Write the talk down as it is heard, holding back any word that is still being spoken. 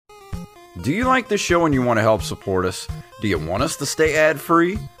Do you like this show and you want to help support us? Do you want us to stay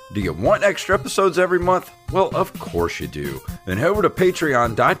ad-free? Do you want extra episodes every month? Well, of course you do. Then head over to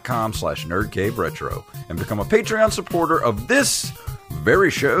patreon.com/nerdcaveretro and become a Patreon supporter of this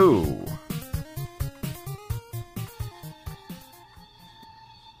very show.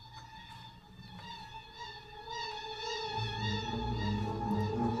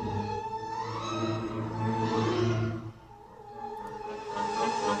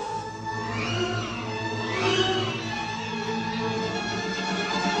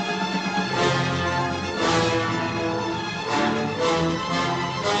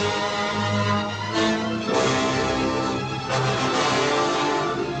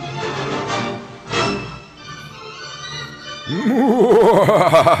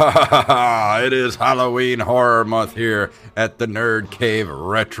 It is Halloween Horror Month here at the Nerd Cave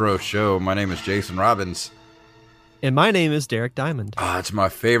Retro Show. My name is Jason Robbins. And my name is Derek Diamond. It's my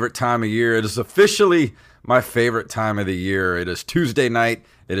favorite time of year. It is officially my favorite time of the year. It is Tuesday night.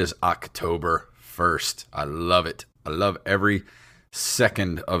 It is October 1st. I love it. I love every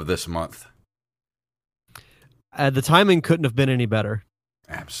second of this month. The timing couldn't have been any better.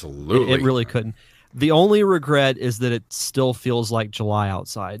 Absolutely. It really couldn't. The only regret is that it still feels like July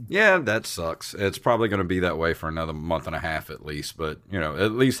outside. Yeah, that sucks. It's probably going to be that way for another month and a half at least. But, you know,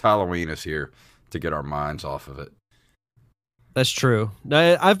 at least Halloween is here to get our minds off of it. That's true.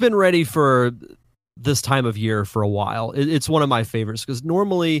 I've been ready for this time of year for a while. It's one of my favorites because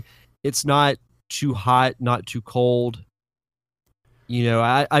normally it's not too hot, not too cold. You know,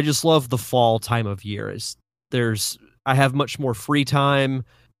 I just love the fall time of year. I have much more free time.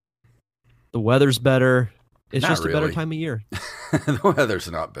 The weather's better. It's just a better time of year. The weather's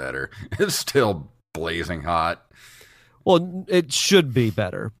not better. It's still blazing hot. Well, it should be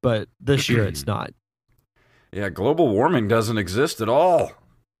better, but this year it's not. Yeah, global warming doesn't exist at all.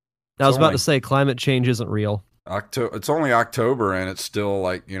 I was about to say climate change isn't real. It's only October and it's still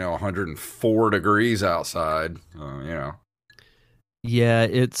 104 degrees outside. Yeah,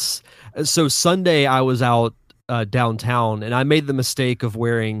 so Sunday I was out downtown, and I made the mistake of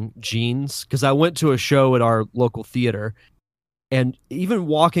wearing jeans because I went to a show at our local theater, and even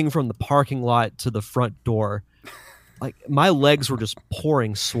walking from the parking lot to the front door, my legs were just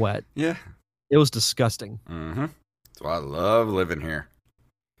pouring sweat. Yeah. It was disgusting. Mm-hmm. That's why I love living here.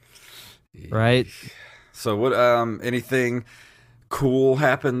 Right? So what, anything cool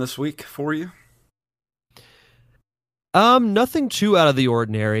happened this week for you? Nothing too out of the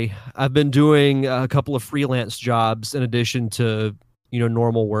ordinary. I've been doing a couple of freelance jobs in addition to,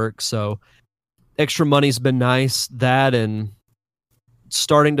 normal work. So extra money's been nice. That and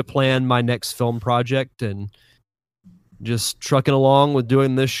starting to plan my next film project and just trucking along with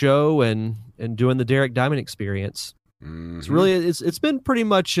doing this show and doing the Derek Diamond Experience. Mm-hmm. It's been pretty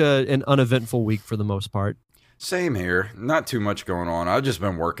much an uneventful week for the most part. Same here. Not too much going on. I've just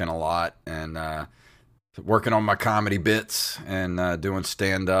been working a lot and, working on my comedy bits and doing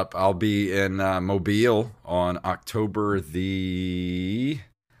stand-up. I'll be in Mobile on October the...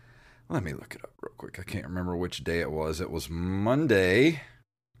 Let me look it up real quick. I can't remember which day it was. It was Monday,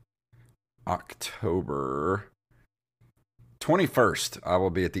 October 21st. I will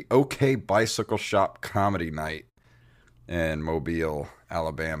be at the OK Bicycle Shop Comedy Night in Mobile,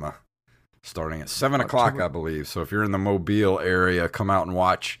 Alabama, starting at 7 o'clock, I believe. So if you're in the Mobile area, come out and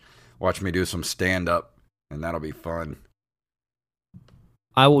watch me do some stand-up. And that'll be fun.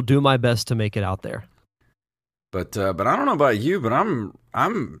 I will do my best to make it out there. But I don't know about you, but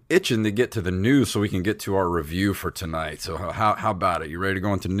I'm itching to get to the news so we can get to our review for tonight. So how about it? You ready to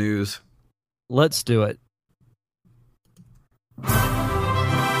go into news? Let's do it.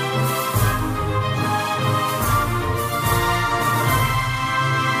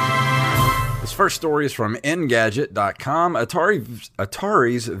 This first story is from Engadget.com.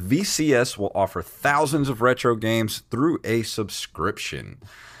 Atari's VCS will offer thousands of retro games through a subscription.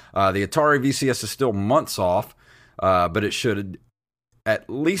 The Atari VCS is still months off, but it should at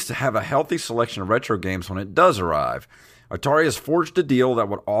least have a healthy selection of retro games when it does arrive. Atari has forged a deal that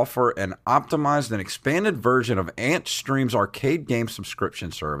would offer an optimized and expanded version of Antstream's arcade game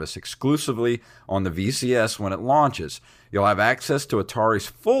subscription service exclusively on the VCS when it launches. You'll have access to Atari's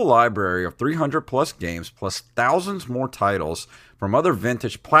full library of 300 plus games, plus thousands more titles from other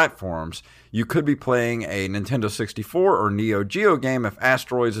vintage platforms. You could be playing a Nintendo 64 or Neo Geo game if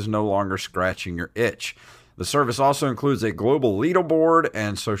Asteroids is no longer scratching your itch. The service also includes a global leaderboard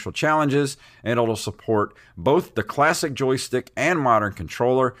and social challenges, and it'll support both the classic joystick and modern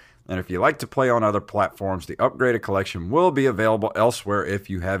controller. And if you like to play on other platforms, the upgraded collection will be available elsewhere if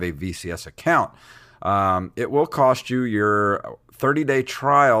you have a VCS account. It will cost you your 30-day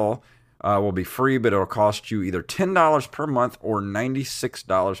trial will be free, but it'll cost you either $10 per month or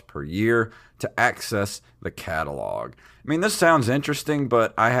 $96 per year to access the catalog. I mean, this sounds interesting,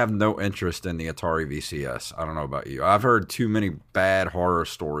 but I have no interest in the Atari VCS. I don't know about you. I've heard too many bad horror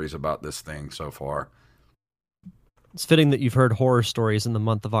stories about this thing so far. It's fitting that you've heard horror stories in the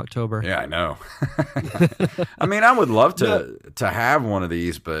month of October. Yeah, I know. I mean, I would love to have one of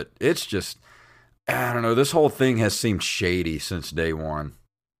these, but it's just, I don't know. This whole thing has seemed shady since day one.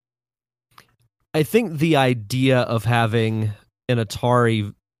 I think the idea of having an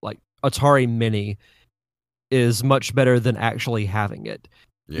Atari, like Atari Mini, is much better than actually having it.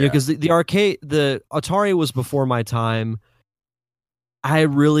 Yeah. Because the Atari was before my time. I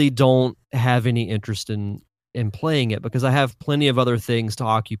really don't have any interest in playing it because I have plenty of other things to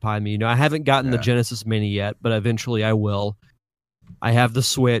occupy me. I haven't gotten the Genesis Mini yet, but eventually I will. I have the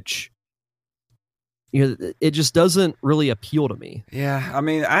Switch. It just doesn't really appeal to me. Yeah, I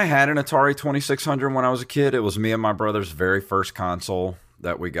mean, I had an Atari 2600 when I was a kid. It was me and my brother's very first console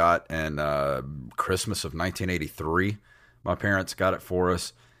that we got in Christmas of 1983. My parents got it for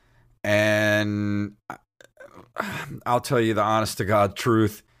us. And I'll tell you the honest to God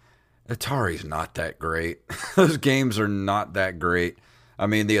truth, Atari's not that great. Those games are not that great. I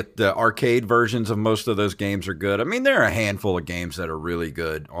mean, the arcade versions of most of those games are good. I mean, there are a handful of games that are really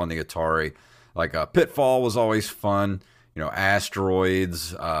good on the Atari. Like Pitfall was always fun.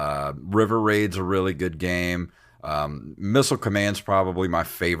 Asteroids, River Raid's a really good game. Missile Command's probably my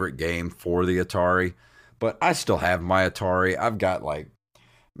favorite game for the Atari. But I still have my Atari. I've got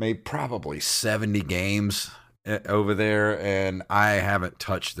maybe probably 70 games over there, and I haven't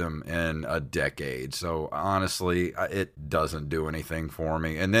touched them in a decade. So honestly, it doesn't do anything for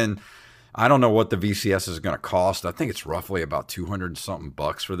me. And then I don't know what the VCS is going to cost. I think it's roughly about 200 something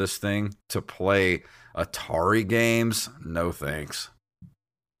bucks for this thing to play Atari games. No thanks.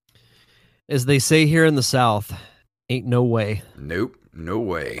 As they say here in the South, ain't no way. Nope, no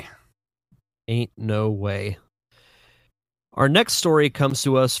way. Ain't no way. Our next story comes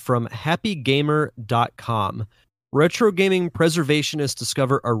to us from happygamer.com. Retro gaming preservationists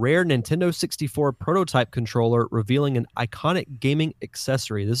discover a rare Nintendo 64 prototype controller revealing an iconic gaming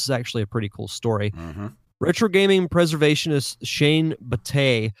accessory. This is actually a pretty cool story. Mm-hmm. Retro gaming preservationist Shane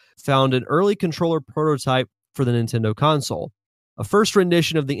Batey found an early controller prototype for the Nintendo console. A first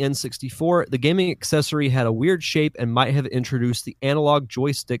rendition of the N64, the gaming accessory had a weird shape and might have introduced the analog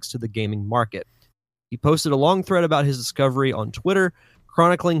joysticks to the gaming market. He posted a long thread about his discovery on Twitter,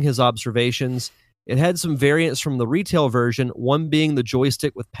 chronicling his observations. It had some variants from the retail version, one being the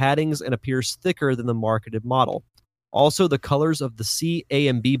joystick with paddings and appears thicker than the marketed model. Also, the colors of the C, A,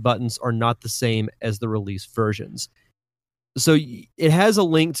 and B buttons are not the same as the release versions. So it has a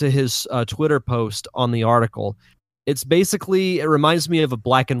link to his Twitter post on the article. It reminds me of a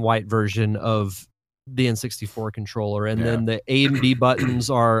black and white version of the N64 controller, and then the A and B buttons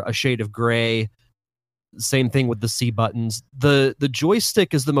are a shade of gray. Same thing with the C buttons. The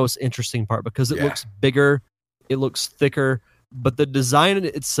joystick is the most interesting part because it looks bigger, it looks thicker, but the design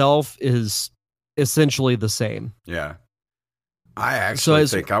itself is essentially the same. Yeah. I actually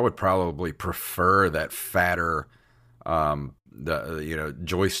think I would probably prefer that fatter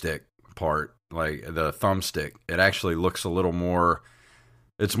joystick part, like the thumbstick. It actually looks a little more,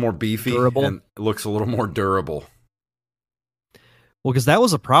 it's more beefy, durable, and it looks a little more durable. Well, because that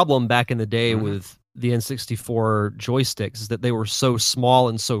was a problem back in the day with the N64 joysticks, is that they were so small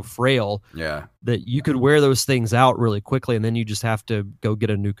and so frail that you could wear those things out really quickly, and then you just have to go get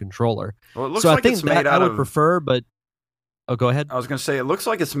a new controller. Well, it looks like it's made out of... I would prefer, but... Oh, go ahead. I was going to say, it looks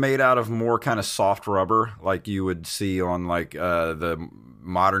like it's made out of more kind of soft rubber, like you would see on the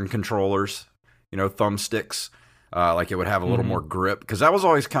modern controllers, thumbsticks. Like it would have a little more grip, because that was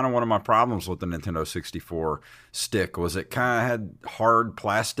always kind of one of my problems with the Nintendo 64 stick, was it kind of had hard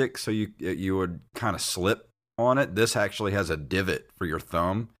plastic, so you would kind of slip on it. This actually has a divot for your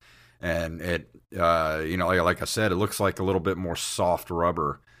thumb, and it like I said, it looks like a little bit more soft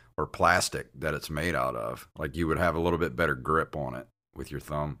rubber or plastic that it's made out of. Like you would have a little bit better grip on it with your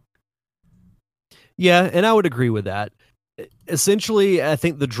thumb. Yeah, and I would agree with that. Essentially, I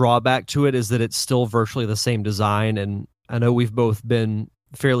think the drawback to it is that it's still virtually the same design, and I know we've both been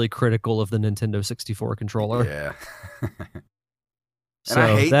fairly critical of the Nintendo 64 controller. Yeah. And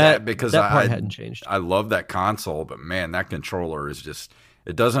I hate that because that part hadn't changed. I love that console, but man, that controller is just,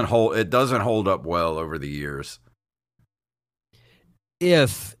 it doesn't hold up well over the years.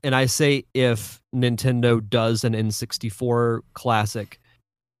 If Nintendo does an N64 classic,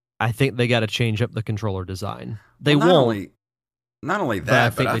 I think they got to change up the controller design. They won't. Not only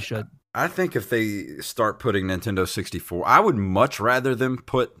that, but I think they should. I think if they start putting Nintendo 64, I would much rather them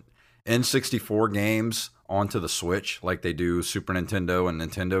put N64 games onto the Switch, like they do Super Nintendo and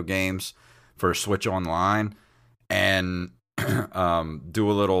Nintendo games for Switch Online, and do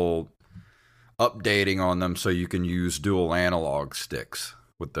a little updating on them so you can use dual analog sticks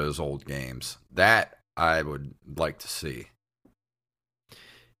with those old games. That I would like to see.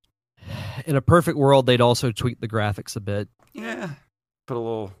 In a perfect world, they'd also tweak the graphics a bit. Yeah, put a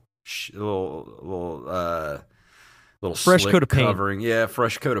little fresh slick coat of paint. Covering. Yeah,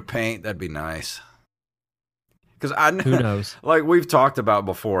 fresh coat of paint. That'd be nice. Because Who knows? Like we've talked about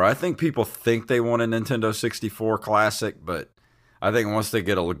before, I think people think they want a Nintendo 64 classic, but I think once they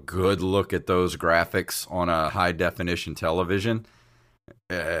get a good look at those graphics on a high definition television,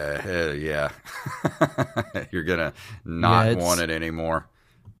 yeah, you're gonna not want it anymore.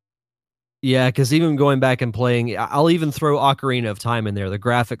 Yeah, because even going back and playing, I'll even throw Ocarina of Time in there. The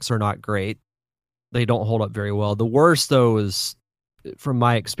graphics are not great. They don't hold up very well. The worst, though, is, from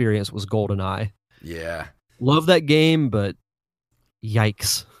my experience, was GoldenEye. Yeah. Love that game, but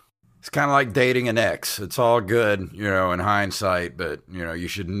yikes. It's kind of like dating an ex. It's all good, in hindsight, but, you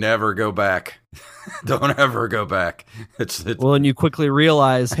should never go back. Don't ever go back. It's Well, and you quickly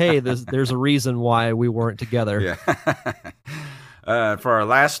realize, hey, there's a reason why we weren't together. Yeah. For our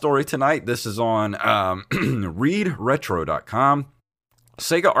last story tonight, this is on readretro.com.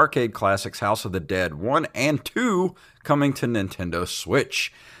 Sega Arcade Classics House of the Dead 1 and 2 coming to Nintendo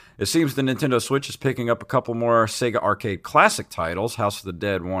Switch. It seems the Nintendo Switch is picking up a couple more Sega Arcade Classic titles. House of the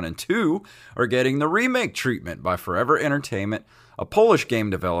Dead 1 and 2 are getting the remake treatment by Forever Entertainment, a Polish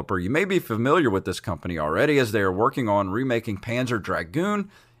game developer. You may be familiar with this company already, as they are working on remaking Panzer Dragoon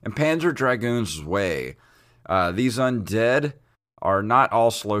and Panzer Dragoon's Way. These undead are not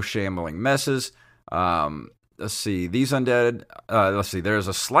all slow, shambling messes. Let's see. These undead, there's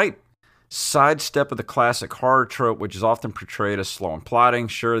a slight sidestep of the classic horror trope, which is often portrayed as slow and plotting.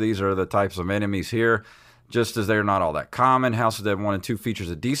 Sure, these are the types of enemies here, just as they're not all that common. House of Dead 1 and 2 features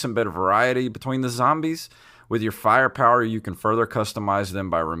a decent bit of variety between the zombies. With your firepower, you can further customize them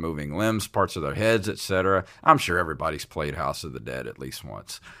by removing limbs, parts of their heads, etc. I'm sure everybody's played House of the Dead at least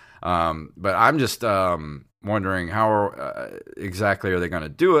once. But I'm just wondering how exactly are they going to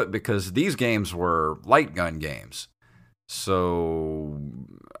do it, because these games were light gun games. So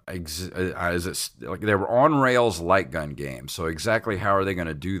is it like they were on rails light gun games? So exactly how are they going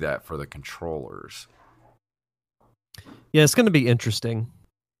to do that for the controllers? Yeah, it's going to be interesting.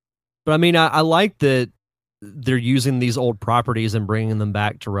 But I mean, I like that they're using these old properties and bringing them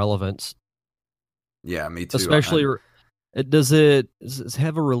back to relevance. Yeah, me too. Especially, does it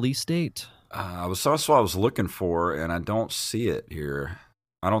have a release date? That's what I was looking for, and I don't see it here.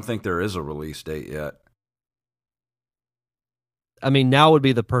 I don't think there is a release date yet. I mean, now would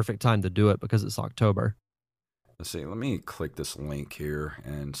be the perfect time to do it because it's October. Let's see. Let me click this link here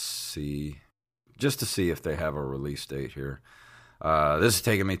and see, just to see if they have a release date here. This is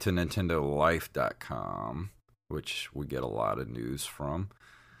taking me to NintendoLife.com, which we get a lot of news from.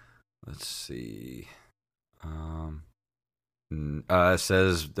 Let's see. It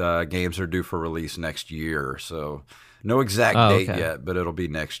says games are due for release next year, so no exact date yet, but it'll be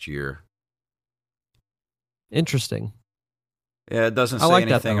next year. Interesting. Yeah, it doesn't say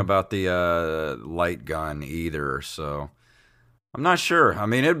anything about the light gun either, so I'm not sure. I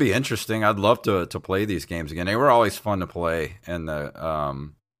mean, it'd be interesting. I'd love to play these games again. They were always fun to play in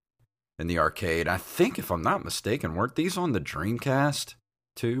the arcade. I think, if I'm not mistaken, weren't these on the Dreamcast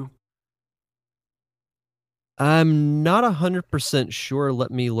too? I'm not 100% sure.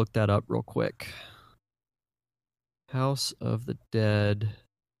 Let me look that up real quick. House of the Dead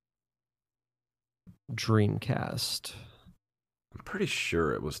Dreamcast. I'm pretty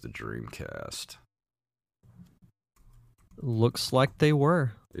sure it was the Dreamcast. Looks like they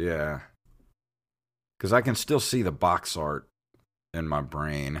were. Yeah. Because I can still see the box art in my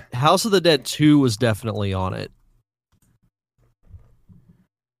brain. House of the Dead 2 was definitely on it.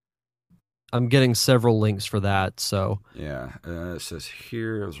 I'm getting several links for that, so... Yeah, it says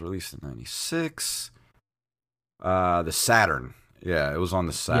here it was released in 96. The Saturn. Yeah, it was on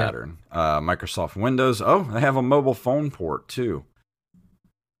the Saturn. Yep. Microsoft Windows. Oh, they have a mobile phone port, too.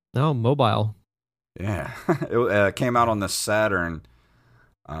 Oh, mobile. Yeah. It came out on the Saturn,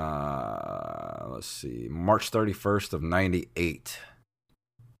 let's see, March 31st of 98.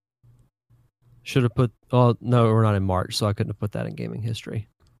 Should have put... Oh, no, we're not in March, so I couldn't have put that in gaming history.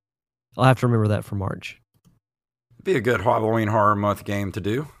 I'll have to remember that for March. Be a good Halloween Horror Month game to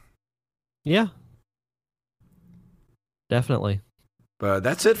do. Yeah. Definitely. But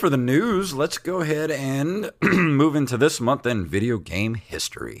that's it for the news. Let's go ahead and move into this month in video game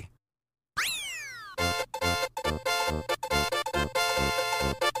history.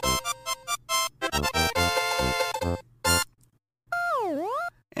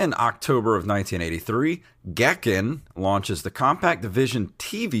 In October of 1983, Gekken launches the Compact Division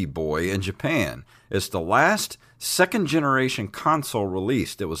TV Boy in Japan. It's the last second-generation console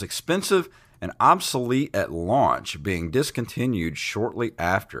released. It was expensive and obsolete at launch, being discontinued shortly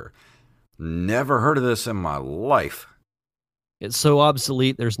after. Never heard of this in my life. It's so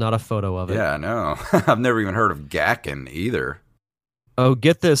obsolete, there's not a photo of it. Yeah, I know. I've never even heard of Gekken either. Oh,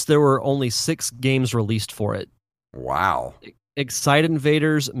 get this. There were only 6 games released for it. Wow. Excite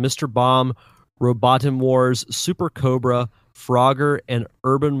Invaders, Mr. Bomb, Robotin Wars, Super Cobra, Frogger, and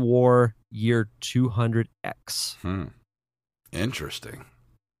Urban War Year 200X. Interesting.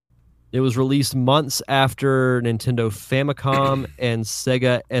 It was released months after Nintendo Famicom and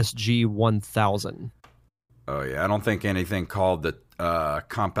Sega SG-1000. Oh, yeah. I don't think anything called the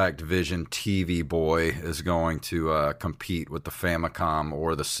Compact Vision TV Boy is going to compete with the Famicom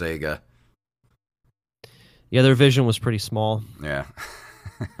or the Sega. Yeah, their vision was pretty small. Yeah.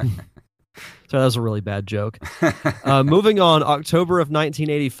 So that was a really bad joke. Moving on, October of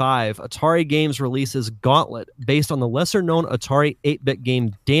 1985, Atari Games releases Gauntlet. Based on the lesser-known Atari 8-bit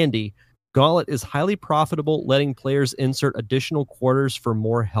game Dandy, Gauntlet is highly profitable, letting players insert additional quarters for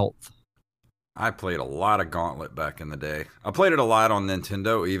more health. I played a lot of Gauntlet back in the day. I played it a lot on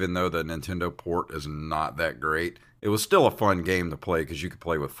Nintendo, even though the Nintendo port is not that great. It was still a fun game to play because you could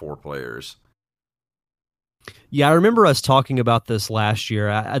play with 4 players. Yeah, I remember us talking about this last year.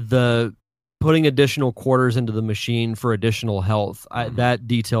 The putting additional quarters into the machine for additional health, that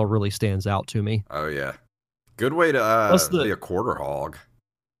detail really stands out to me. Oh, yeah. Good way to be a quarter hog.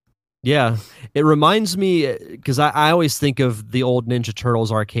 Yeah, it reminds me, because I always think of the old Ninja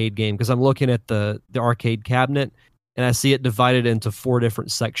Turtles arcade game, because I'm looking at the arcade cabinet, and I see it divided into 4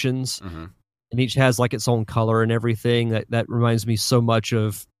 different sections, and each has like its own color and everything. That reminds me so much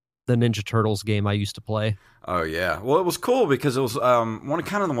of the Ninja Turtles game I used to play. Oh, yeah. Well, it was cool because it was one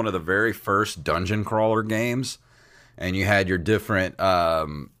of the very first dungeon crawler games, and you had your different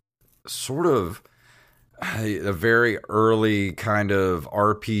sort of a very early kind of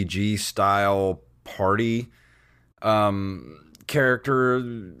RPG style party character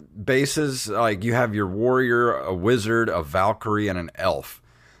bases. Like you have your warrior, a wizard, a Valkyrie, and an elf.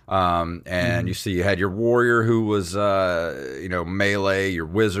 And you see you had your warrior who was melee, your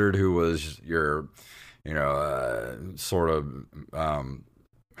wizard who was your sort of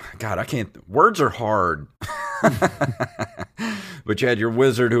God, I can't. Words are hard. But you had your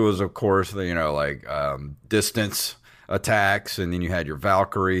wizard, who was, of course, distance attacks, and then you had your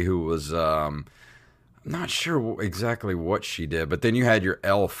Valkyrie, who was I'm not sure exactly what she did, but then you had your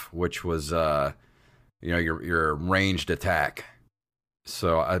elf, which was your ranged attack.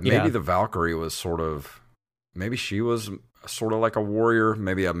 So maybe the Valkyrie was maybe she was sort of like a warrior,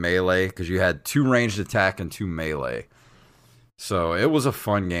 maybe a melee, because you had 2 ranged attack and 2 melee. So it was a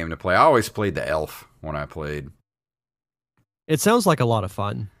fun game to play. I always played the elf when I played. It sounds like a lot of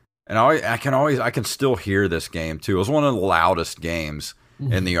fun. And I can still hear this game too. It was one of the loudest games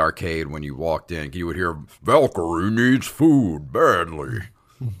in the arcade. When you walked in, you would hear Valkyrie needs food badly.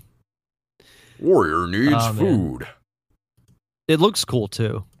 Warrior needs food. It looks cool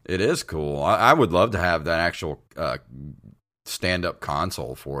too. It is cool. I would love to have that actual stand-up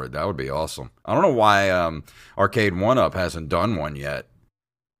console for it. That would be awesome. I don't know why Arcade 1-Up hasn't done one yet.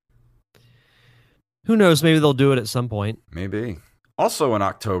 Who knows? Maybe they'll do it at some point. Maybe. Also in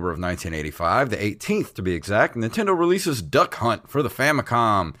October of 1985, the 18th to be exact, Nintendo releases Duck Hunt for the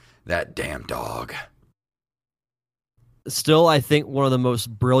Famicom. That damn dog. Still, I think one of the most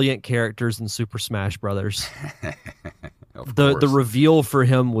brilliant characters in Super Smash Brothers. The reveal for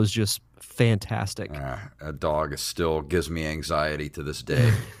him was just fantastic. A dog still gives me anxiety to this day.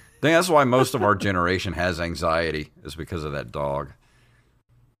 I think that's why most of our generation has anxiety, is because of that dog.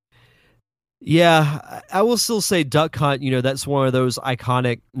 Yeah, I will still say Duck Hunt, that's one of those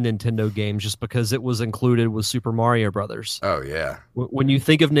iconic Nintendo games just because it was included with Super Mario Brothers. Oh, yeah. When you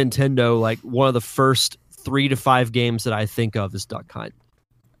think of Nintendo, like one of the first 3 to 5 games that I think of is Duck Hunt.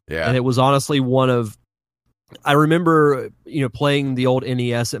 Yeah. And it was honestly I remember, playing the old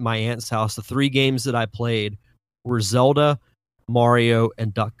NES at my aunt's house. The 3 games that I played were Zelda, Mario,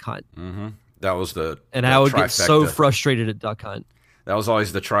 and Duck Hunt. Mm-hmm. That was and I would get so frustrated at Duck Hunt. That was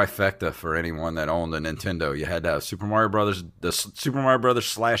always the trifecta for anyone that owned a Nintendo. You had to have Super Mario Brothers, the Super Mario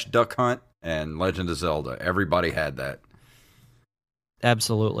Brothers / Duck Hunt, and Legend of Zelda. Everybody had that.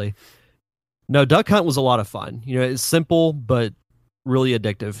 Absolutely. No, Duck Hunt was a lot of fun. It's simple, but really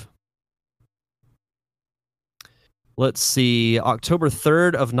addictive. Let's see. October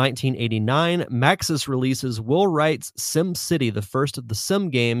 3rd of 1989, Maxis releases Will Wright's Sim City, the first of the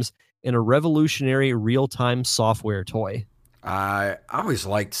Sim games in a revolutionary real-time software toy. I always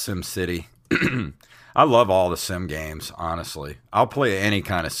liked SimCity. I love all the sim games, honestly. I'll play any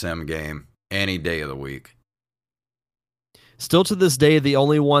kind of sim game any day of the week. Still to this day, the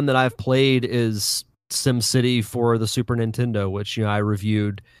only one that I've played is SimCity for the Super Nintendo, which I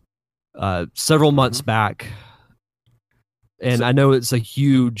reviewed several months back, and So- I know it's a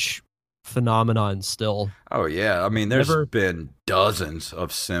huge phenomenon still. Oh yeah, I mean, there's been dozens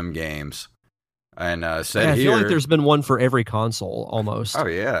of sim games, and said I feel here, like there's been one for every console almost. oh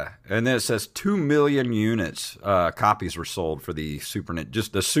yeah, and then it says 2 million units copies were sold for the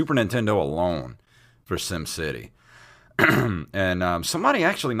just the Super Nintendo alone for SimCity. And somebody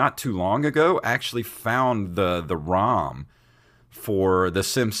actually not too long ago actually found the ROM for the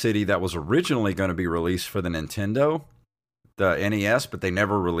SimCity that was originally going to be released for the Nintendo, the NES, but they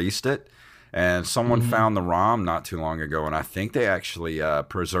never released it. And someone found the ROM not too long ago, and I think they actually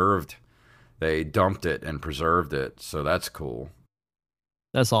they dumped it and preserved it. So that's cool.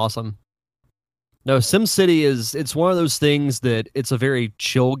 That's awesome. No, SimCity it's one of those things that it's a very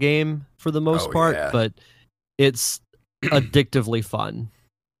chill game for the most part, yeah. but it's addictively fun.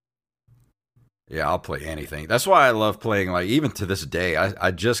 Yeah, I'll play anything. That's why I love playing, like, even to this day.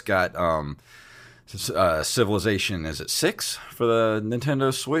 I just got Civilization, is it 6 for the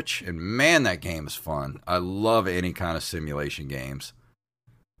Nintendo Switch? And man, that game is fun. I love any kind of simulation games.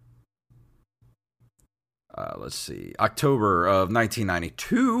 Let's see. October of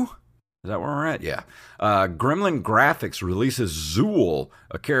 1992. Is that where we're at? Yeah. Gremlin Graphics releases Zool,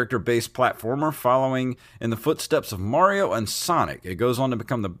 a character-based platformer following in the footsteps of Mario and Sonic. It goes on to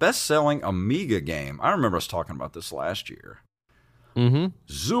become the best-selling Amiga game. I remember us talking about this last year.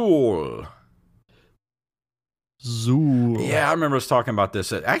 Zool. Yeah, I remember us talking about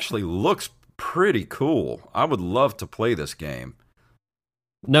this. It actually looks pretty cool. I would love to play this game.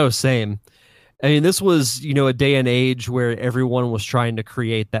 No, same. I mean, this was, a day and age where everyone was trying to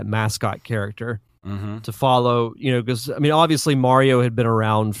create that mascot character to follow, because, I mean, obviously Mario had been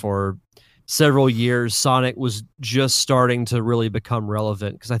around for several years. Sonic was just starting to really become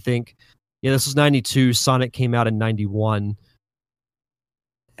relevant because I think, this was 92. Sonic came out in 91.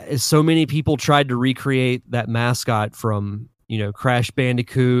 So many people tried to recreate that mascot from, Crash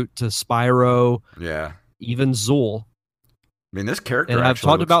Bandicoot to Spyro. Yeah. Even Zool. I mean, this character. And I've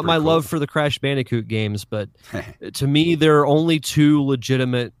talked about my love for the Crash Bandicoot games, but to me, there are only two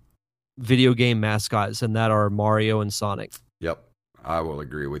legitimate video game mascots, and that are Mario and Sonic. Yep, I will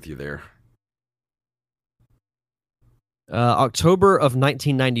agree with you there. October of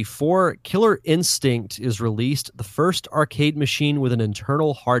 1994, Killer Instinct is released, the first arcade machine with an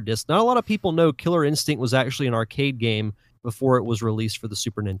internal hard disk. Not a lot of people know Killer Instinct was actually an arcade game before it was released for the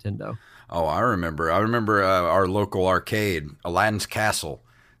Super Nintendo. Oh, I remember. Our local arcade, Aladdin's Castle.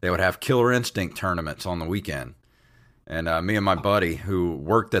 They would have Killer Instinct tournaments on the weekend. And me and my buddy, who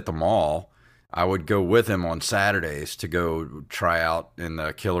worked at the mall, I would go with him on Saturdays to go try out in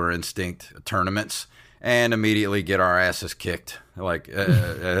the Killer Instinct tournaments and immediately get our asses kicked,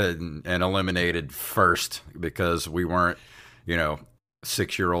 and eliminated first because we weren't,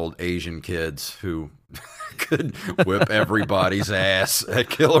 6-year-old Asian kids who could whip everybody's ass at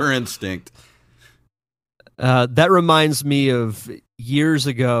Killer Instinct. That reminds me of years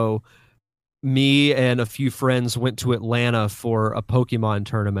ago, me and a few friends went to Atlanta for a Pokemon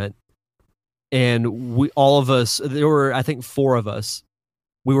tournament. And all of us, there were, I think, 4 of us,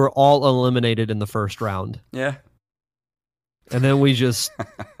 we were all eliminated in the first round. Yeah. And then we just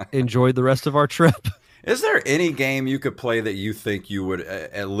enjoyed the rest of our trip. Is there any game you could play that you think you would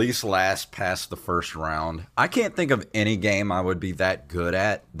at least last past the first round? I can't think of any game I would be that good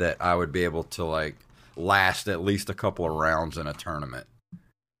at that I would be able to last at least a couple of rounds in a tournament.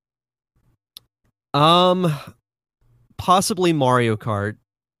 Possibly Mario Kart.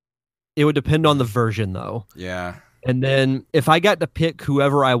 It would depend on the version though. Yeah. And then if I got to pick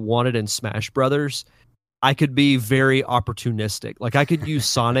whoever I wanted in Smash Brothers, I could be very opportunistic. Like I could use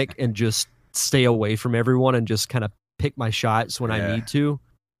Sonic and just stay away from everyone and just kind of pick my shots when I need to.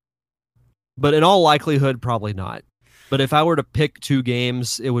 But in all likelihood, probably not. But if I were to pick 2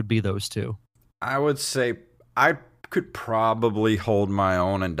 games, it would be those 2. I would say I could probably hold my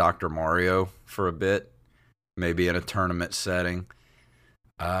own in Dr. Mario for a bit, maybe in a tournament setting.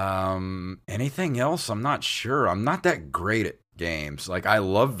 Anything else? I'm not sure. I'm not that great at games. I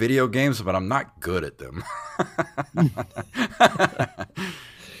love video games, but I'm not good at them.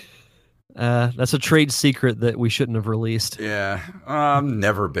 That's a trade secret that we shouldn't have released. Yeah, I've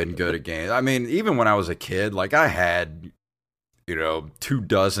never been good at games. I mean, even when I was a kid, I had,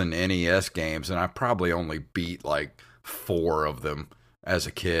 24 NES games, and I probably only beat 4 of them as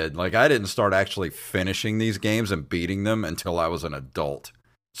a kid. Like, I didn't start actually finishing these games and beating them until I was an adult.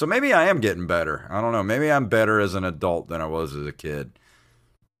 So maybe I am getting better. I don't know. Maybe I'm better as an adult than I was as a kid.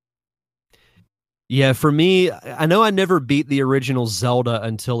 Yeah, for me, I know I never beat the original Zelda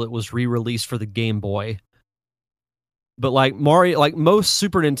until it was re-released for the Game Boy. But like Mario, like most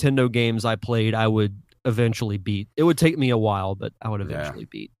Super Nintendo games I played, I would eventually beat. It would take me a while, but I would eventually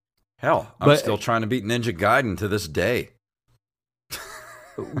beat. Hell, I'm still trying to beat Ninja Gaiden to this day.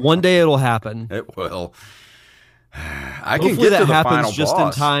 One day it'll happen. It will. I Hopefully can get that to the happens final just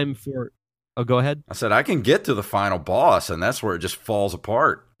boss. in time for. Oh, go ahead. I said I can get to the final boss, and that's where it just falls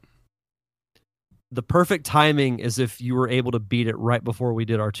apart. The perfect timing is if you were able to beat it right before we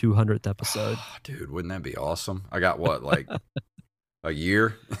did our 200th episode. Dude, wouldn't that be awesome? I got what, like a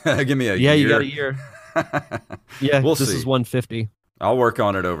year? Give me a year. Yeah, you got a year. Yeah, we'll this see. is 150. I'll work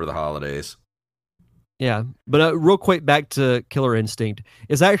on it over the holidays. Yeah, but real quick, back to Killer Instinct.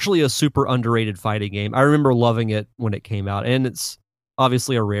 It's actually a super underrated fighting game. I remember loving it when it came out, and it's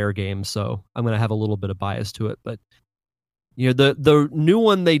obviously a rare game, so I'm going to have a little bit of bias to it. But you know, the new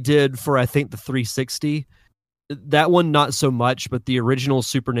one they did for, I think, the 360, that one not so much, but the original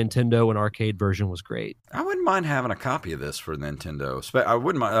Super Nintendo and arcade version was great. I wouldn't mind having a copy of this for Nintendo. I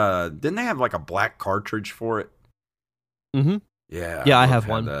wouldn't mind. Didn't they have like a black cartridge for it? Mm-hmm. Yeah. Yeah, I have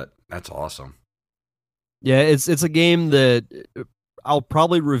one. That's awesome. Yeah, it's a game that I'll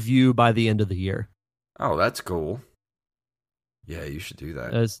probably review by the end of the year. Oh, that's cool. Yeah, you should do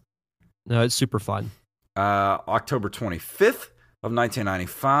that. It's super fun. October 25th of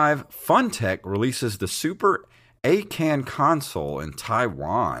 1995, Funtech releases the Super Akan console in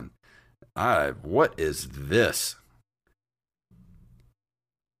Taiwan. What is this?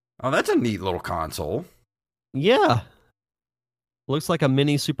 Oh, that's a neat little console. Yeah. Looks like a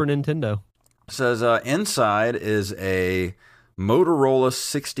mini Super Nintendo. It says inside is a Motorola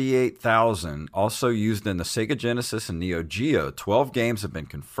 68000, also used in the Sega Genesis and Neo Geo. 12 games have been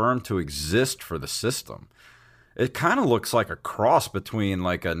confirmed to exist for the system. It kind of looks like a cross between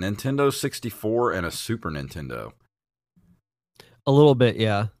like a Nintendo 64 and a Super Nintendo. A little bit,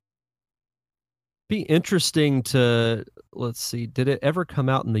 yeah. Be interesting to, let's see, did it ever come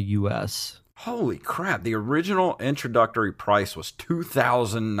out in the US? Holy crap, the original introductory price was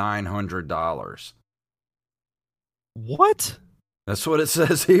 $2,900. What? That's what it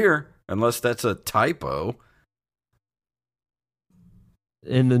says here, unless that's a typo.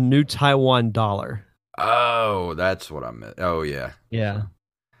 In the new Taiwan dollar. Oh, that's what I meant. Oh, yeah. Yeah.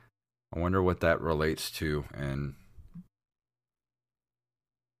 I wonder what that relates to in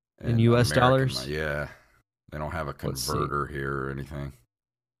US dollars? Yeah. They don't have a converter here or anything.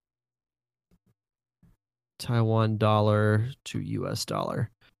 Taiwan dollar to US dollar.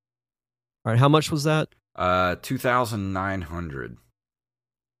 All right, how much was that? 2,900.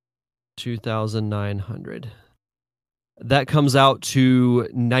 2,900. That comes out to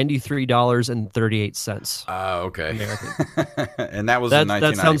 $93.38. Okay. American. And that was in 1995.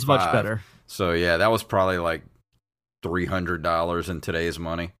 That sounds much better. So yeah, that was probably like $300 in today's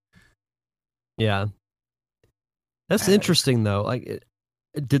money. Yeah. That's interesting though. Like,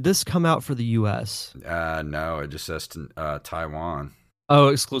 did this come out for the US? No, it just says Taiwan. Oh,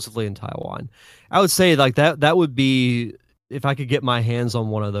 exclusively in Taiwan. I would say like that would be, if I could get my hands on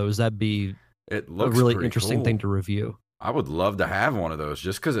one of those, that'd be a really interesting thing to review. I would love to have one of those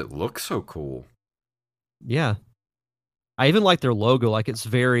just because it looks so cool. Yeah. I even like their logo. Like it's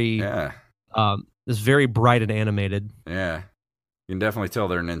very, it's very bright and animated. Yeah. You can definitely tell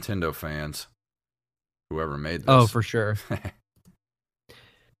they're Nintendo fans. Whoever made this. Oh, for sure.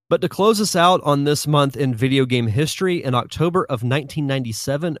 But to close us out on this month in video game history, in October of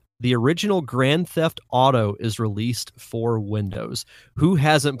 1997, the original Grand Theft Auto is released for Windows. Who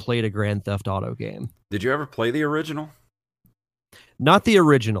hasn't played a Grand Theft Auto game? Did you ever play the original? Not the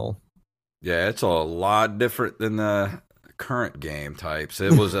original. Yeah, it's a lot different than the current game types.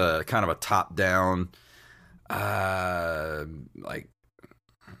 It was a kind of a top-down, like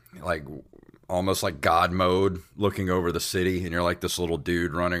almost like God mode, looking over the city, and you're like this little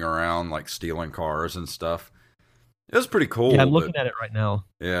dude running around, like stealing cars and stuff. It was pretty cool. Yeah, I'm looking at it right now.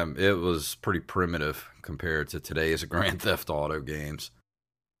 Yeah, it was pretty primitive compared to today's Grand Theft Auto games.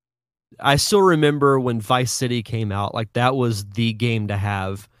 I still remember when Vice City came out, like that was the game to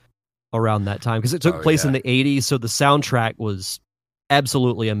have around that time because it took place in the 80s, so the soundtrack was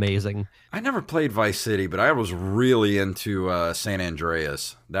absolutely amazing. I never played Vice City, but I was really into San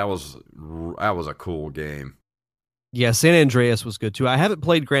Andreas. That was a cool game. Yeah, San Andreas was good too. I haven't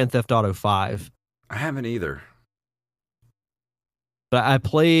played Grand Theft Auto 5. I haven't either. But I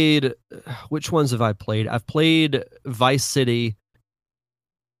played, which ones have I played? I've played Vice City,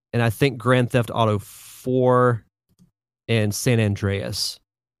 and I think Grand Theft Auto 4 and San Andreas.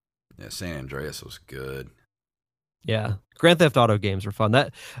 Yeah, San Andreas was good. Yeah, Grand Theft Auto games are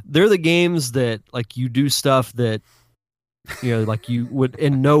fun. They're the games that like you do stuff that like you would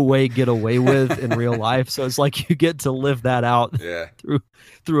in no way get away with in real life. So it's like you get to live that out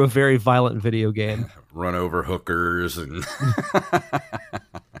through a very violent video game. Run over hookers and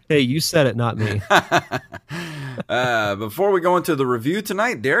Hey, you said it, not me. Before we go into the review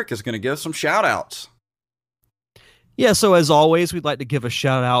tonight, Derek is going to give some shout outs. Yeah, so as always, we'd like to give a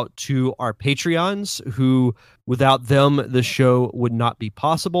shout out to our Patreons who, without them, the show would not be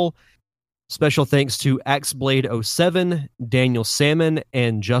possible. Special thanks to AxeBlade07, Daniel Salmon,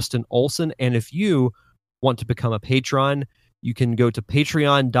 and Justin Olson. And if you want to become a patron, you can go to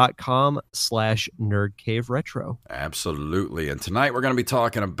patreon.com/nerdcaveretro. Absolutely. And tonight we're going to be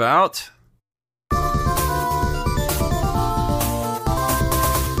talking about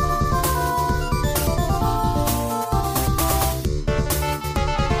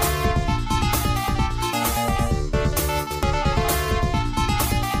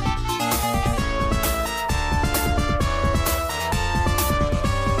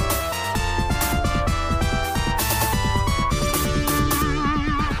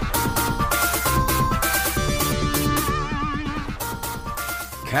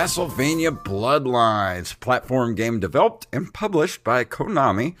Castlevania Bloodlines, platform game developed and published by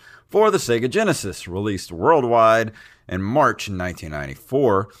Konami for the Sega Genesis, released worldwide in March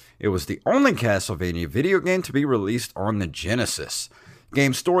 1994. It was the only Castlevania video game to be released on the Genesis.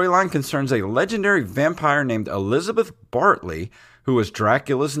 Game storyline concerns a legendary vampire named Elizabeth Bartley, who was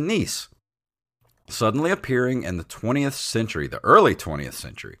Dracula's niece, suddenly appearing in the 20th century, the early 20th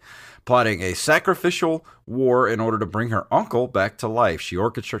century, plotting a sacrificial war in order to bring her uncle back to life. She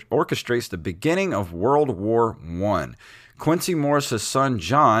orchestrates the beginning of World War I. Quincy Morris's son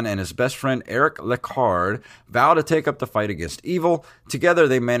John and his best friend Eric Lecard vow to take up the fight against evil. Together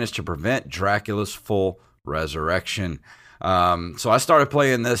they manage to prevent Dracula's full resurrection. So I started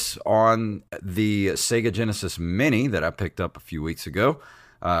playing this on the Sega Genesis Mini that I picked up a few weeks ago,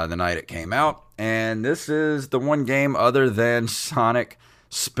 the night it came out. And this is the one game other than Sonic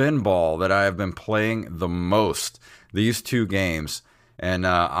Spinball that I have been playing the most. These two games. And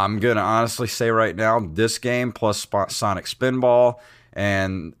I'm going to honestly say right now, this game plus Sonic Spinball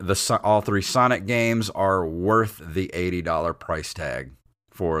and all three Sonic games are worth the $80 price tag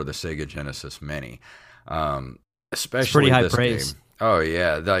for the Sega Genesis Mini. Especially it's pretty high this praise. game. Oh,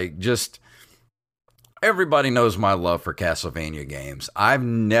 yeah. Like, just everybody knows my love for Castlevania games. I've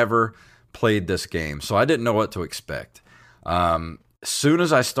never played this game, so I didn't know what to expect. Soon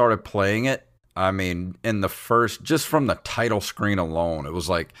as I started playing it, I mean, just from the title screen alone, it was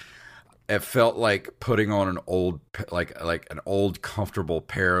like, it felt like putting on an old, like an old comfortable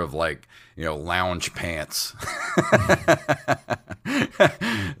pair of lounge pants.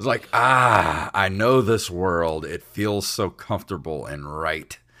 It's like, I know this world. It feels so comfortable and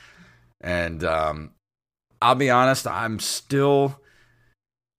right. And I'll be honest, I'm still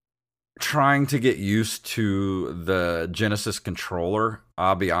trying to get used to the Genesis controller.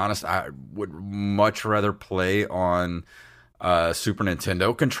 I'll be honest, I would much rather play on a Super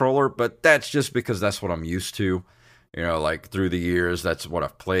Nintendo controller, but that's just because that's what I'm used to. Like through the years, that's what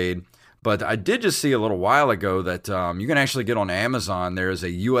I've played. But I did just see a little while ago that you can actually get on Amazon. There's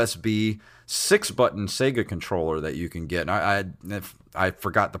a USB 6-button Sega controller that you can get. And I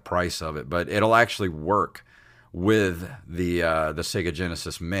forgot the price of it, but it'll actually work with the Sega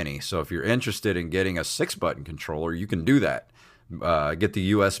Genesis Mini. So if you're interested in getting a 6-button controller, you can do that. Get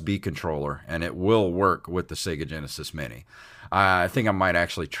the USB controller, and it will work with the Sega Genesis Mini. I think I might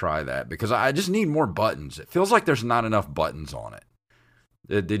actually try that because I just need more buttons. It feels like there's not enough buttons on it.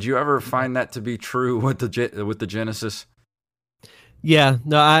 Did you ever find that to be true with the Genesis? Yeah,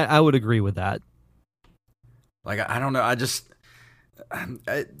 no, I would agree with that. Like, I don't know.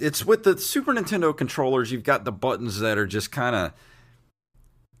 It's with the Super Nintendo controllers, you've got the buttons that are just kind of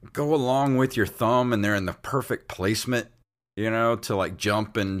go along with your thumb, and they're in the perfect placement, to like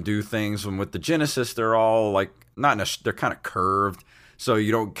jump and do things. And with the Genesis, they're all like they're kind of curved, so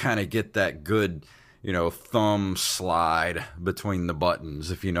you don't kind of get that good, thumb slide between the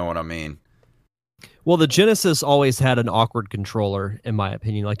buttons, if you know what I mean. Well, the Genesis always had an awkward controller, in my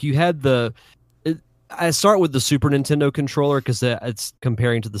opinion. Like you had I start with the Super Nintendo controller because it's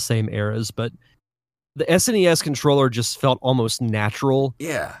comparing to the same eras, but the SNES controller just felt almost natural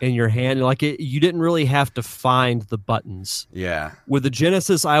Yeah. in your hand. Like you didn't really have to find the buttons. Yeah. With the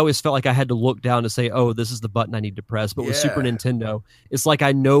Genesis, I always felt like I had to look down to say, "Oh, this is the button I need to press." But with Super Yeah. Nintendo, it's like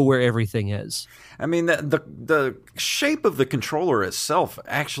I know where everything is. I mean, the shape of the controller itself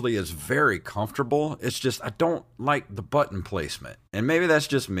actually is very comfortable. It's just I don't like the button placement, and maybe that's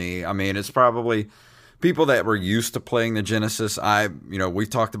just me. I mean, it's probably people that were used to playing the Genesis. We've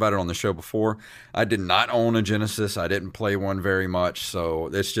talked about it on the show before. I did not own a Genesis. I didn't play one very much, so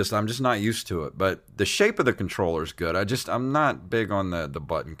I'm just not used to it. But the shape of the controller is good. I'm not big on the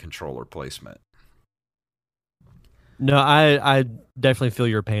button controller placement. No, I definitely feel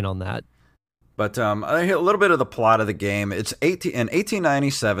your pain on that. But a little bit of the plot of the game. In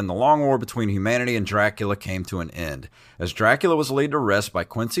 1897, the long war between humanity and Dracula came to an end, as Dracula was laid to rest by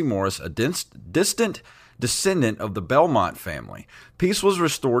Quincy Morris, a distant descendant of the Belmont family. Peace was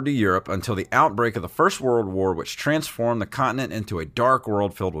restored to Europe until the outbreak of the First World War, which transformed the continent into a dark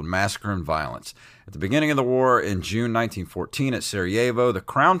world filled with massacre and violence. At the beginning of the war, in June 1914 at Sarajevo, the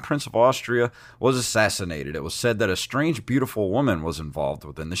Crown Prince of Austria was assassinated. It was said that a strange, beautiful woman was involved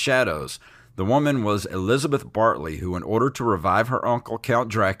within the shadows. The woman was Elizabeth Bartley, who, in order to revive her uncle, Count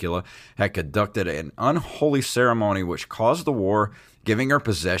Dracula, had conducted an unholy ceremony which caused the war, giving her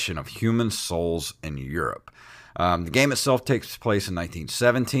possession of human souls in Europe. The game itself takes place in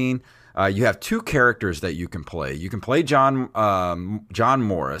 1917. You have two characters that you can play. You can play John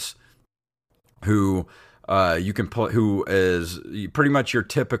Morris, who who is pretty much your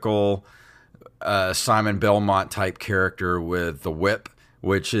typical Simon Belmont type character with the whip,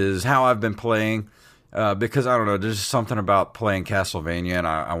 which is how I've been playing, because I don't know, there's something about playing Castlevania and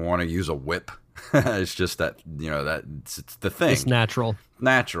I want to use a whip. It's just that, it's the thing. It's natural.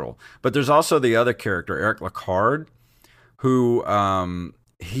 But there's also the other character, Eric Lacard, who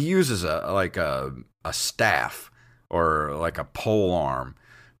he uses a staff or like a pole arm,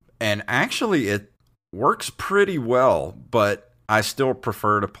 and actually it works pretty well, but I still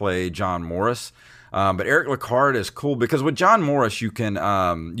prefer to play John Morris. But Eric Lacard is cool because with John Morris, you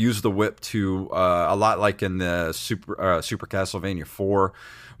can use the whip to a lot like in the Super Castlevania 4,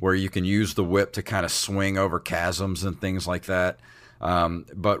 where you can use the whip to kind of swing over chasms and things like that.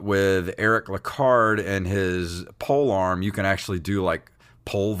 But with Eric Lacard and his pole arm, you can actually do like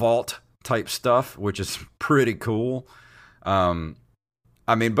pole vault type stuff, which is pretty cool.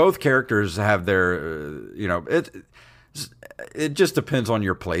 I mean, both characters have their, it just depends on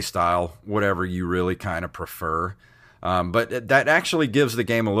your play style, whatever you really kind of prefer. But that actually gives the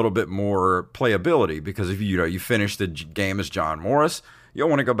game a little bit more playability, because if you finish the game as John Morris, you'll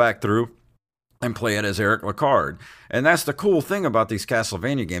want to go back through and play it as Eric Lacard. And that's the cool thing about these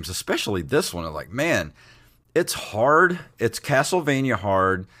Castlevania games, especially this one. Like, man, it's hard. It's Castlevania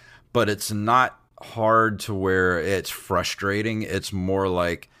hard, but it's not hard to where it's frustrating. It's more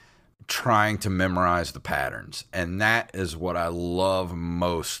like trying to memorize the patterns, and that is what I love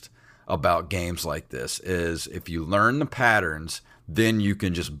most about games like this. Is if you learn the patterns, then you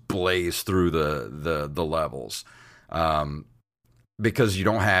can just blaze through the levels, because you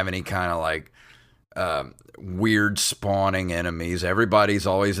don't have any kind of like weird spawning enemies. Everybody's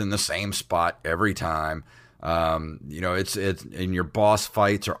always in the same spot every time. It's and your boss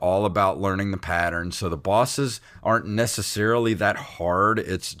fights are all about learning the patterns. So the bosses aren't necessarily that hard.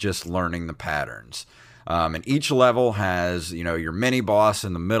 It's just learning the patterns. And each level has, your mini boss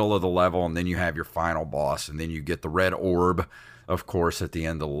in the middle of the level, and then you have your final boss, and then you get the red orb, of course, at the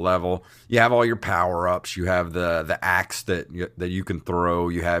end of the level. You have all your power-ups. You have the axe that you can throw.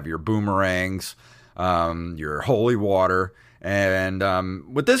 You have your boomerangs, your holy water. And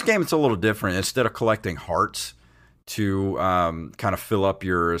with this game, it's a little different. Instead of collecting hearts to kind of fill up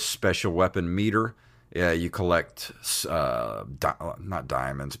your special weapon meter, you collect not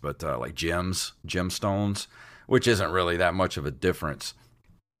diamonds, but like gemstones, which isn't really that much of a difference.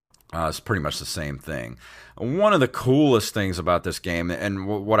 It's pretty much the same thing. One of the coolest things about this game, and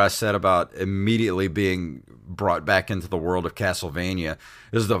what I said about immediately being brought back into the world of Castlevania,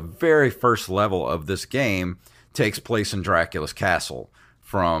 is the very first level of this game takes place in Dracula's castle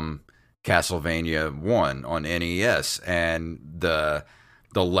from Castlevania 1 on NES, and the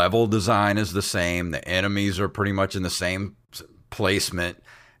level design is the same. The enemies are pretty much in the same placement.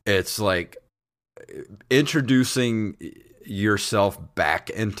 It's like introducing yourself back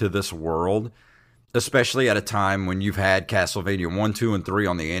into this world, especially at a time when you've had Castlevania 1, 2, and 3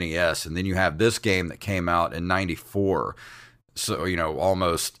 on the NES, and then you have this game that came out in 94. So,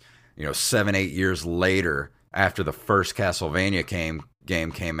 almost, 7-8 years later, after the first Castlevania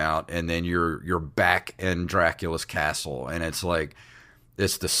game came out, and then you're back in Dracula's castle, and it's like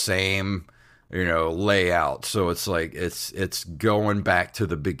it's the same layout. So it's like it's going back to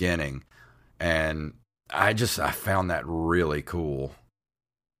the beginning, and I found that really cool.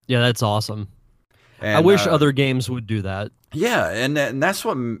 Yeah, that's awesome. And I wish other games would do that. Yeah, and that's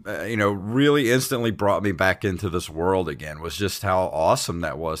what really instantly brought me back into this world again, was just how awesome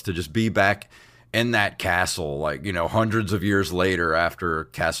that was to just be back in that castle, like hundreds of years later after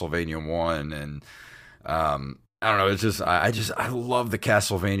Castlevania 1. And I don't know, it's just I love the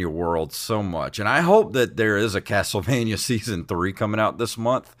Castlevania world so much, and I hope that there is a Castlevania season 3 coming out this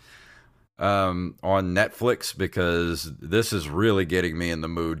month on Netflix, because this is really getting me in the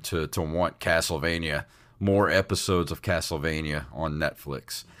mood to want Castlevania, more episodes of Castlevania on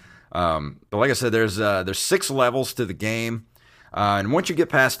Netflix. But like I said, there's 6 levels to the game, and once you get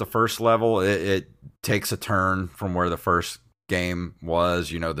past the first level, it takes a turn from where the first game was.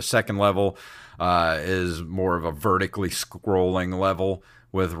 The second level is more of a vertically scrolling level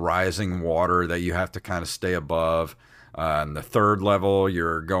with rising water that you have to kind of stay above. And the third level,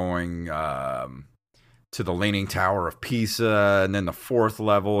 you're going to the Leaning Tower of Pisa, and then the fourth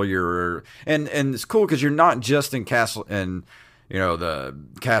level, and it's cool because you're not just in the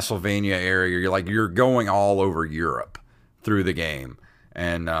Castlevania area. You're going all over Europe through the game,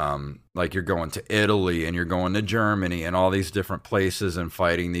 and you're going to Italy, and you're going to Germany, and all these different places, and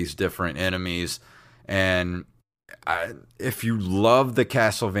fighting these different enemies. And if you love the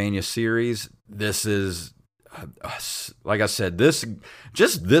Castlevania series, this is, like I said, this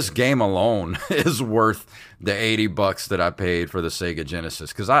game alone is worth the $80 that I paid for the Sega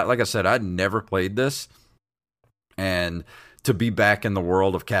Genesis. Because like I said, I'd never played this, and to be back in the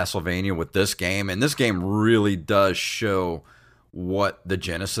world of Castlevania with this game, and this game really does show what the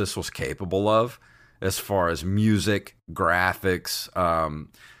Genesis was capable of as far as music, graphics.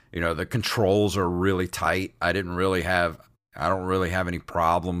 The controls are really tight. I don't really have any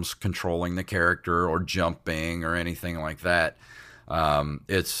problems controlling the character or jumping or anything like that.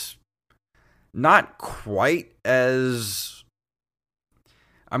 It's not quite as,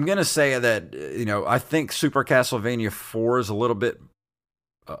 I'm going to say that, I think Super Castlevania 4 is a little bit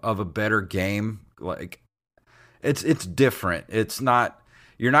of a better game. Like, it's different. It's not,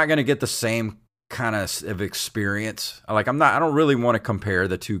 you're not going to get the same kind of experience. I don't really want to compare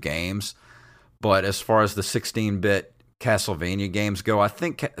the two games, but as far as the 16-bit Castlevania games go, I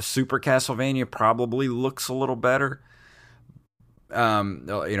think Super Castlevania probably looks a little better, a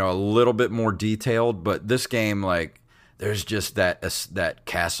little bit more detailed. But this game, there's just that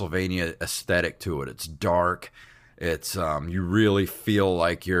Castlevania aesthetic to it. It's dark. It's you really feel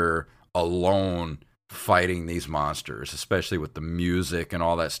like you're alone fighting these monsters, especially with the music and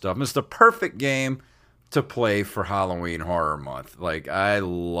all that stuff. And it's the perfect game to play for Halloween Horror Month. I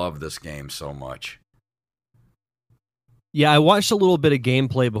love this game so much. Yeah, I watched a little bit of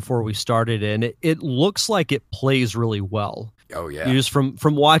gameplay before we started, and it looks like it plays really well. Oh, yeah. Just from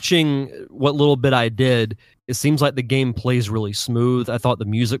watching what little bit I did, it seems like the game plays really smooth. I thought the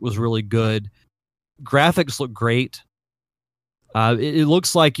music was really good. Graphics look great. It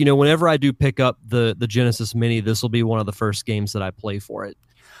looks like, whenever I do pick up the Genesis Mini, this will be one of the first games that I play for it.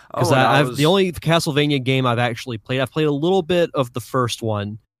 Because the only Castlevania game I've actually played, I've played a little bit of the first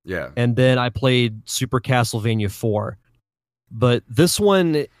one. Yeah. And then I played Super Castlevania 4. But this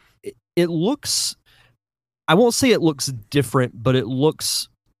one, it looks, I won't say it looks different, but it looks,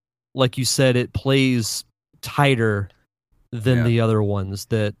 like you said, it plays tighter than the other ones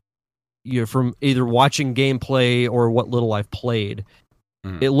that, from either watching gameplay or what little I've played.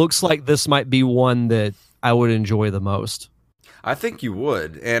 It looks like this might be one that I would enjoy the most. I think you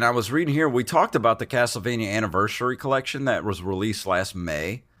would. And I was reading here, we talked about the Castlevania Anniversary Collection that was released last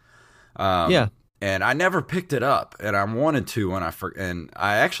May. Yeah. And I never picked it up, and I wanted to, and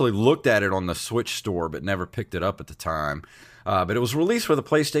I actually looked at it on the Switch store, but never picked it up at the time. But it was released for the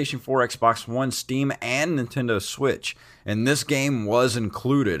PlayStation 4, Xbox One, Steam, and Nintendo Switch. And this game was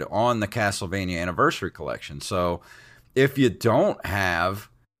included on the Castlevania Anniversary Collection. So if you don't have,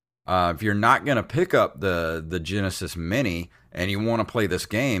 if you're not going to pick up the Genesis Mini and you want to play this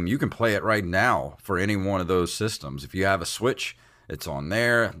game, you can play it right now for any one of those systems. If you have a Switch, it's on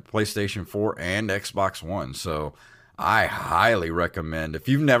there, PlayStation 4 and Xbox One. So I highly recommend, if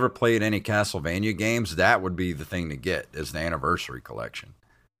you've never played any Castlevania games, that would be the thing to get, is the Anniversary Collection.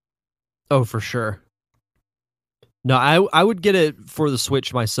 Oh, for sure. No, I would get it for the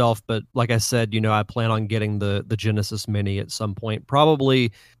Switch myself, but like I said, I plan on getting the Genesis Mini at some point,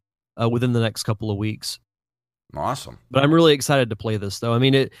 probably within the next couple of weeks. Awesome. But I'm really excited to play this, though. I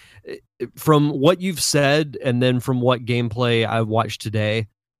mean, it from what you've said and then from what gameplay I watched today,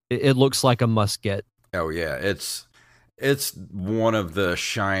 it looks like a must get. Oh, yeah. It's it's one of the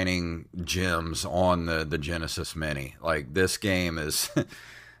shining gems on the Genesis Mini. Like, this game is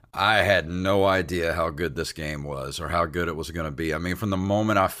I had no idea how good this game was or how good it was going to be. I mean, from the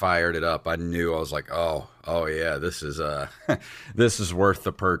moment I fired it up, I knew. I was like, oh yeah, this is this is worth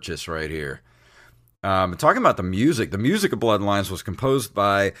the purchase right here. Talking about the music of Bloodlines was composed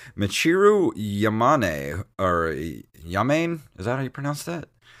by Michiru Yamane, or Yamane, is that how you pronounce that?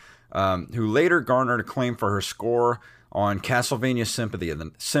 Who later garnered acclaim for her score on Castlevania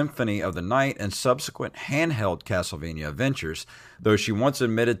Symphony of the Night and subsequent handheld Castlevania adventures. Though she once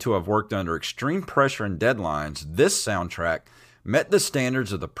admitted to have worked under extreme pressure and deadlines, this soundtrack met the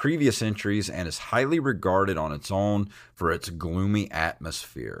standards of the previous entries and is highly regarded on its own for its gloomy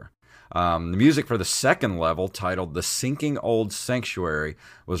atmosphere. The music for the second level, titled The Sinking Old Sanctuary,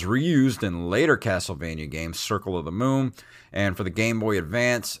 was reused in later Castlevania games, Circle of the Moon, and for the Game Boy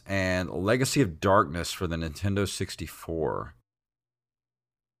Advance, and Legacy of Darkness for the Nintendo 64.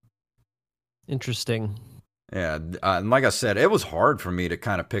 Interesting. Yeah, and like I said, it was hard for me to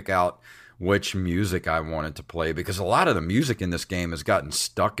kind of pick out which music I wanted to play, because a lot of the music in this game has gotten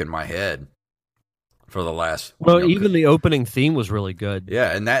stuck in my head for the last... Well, even the opening theme was really good.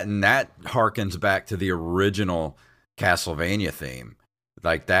 Yeah, and that harkens back to the original Castlevania theme.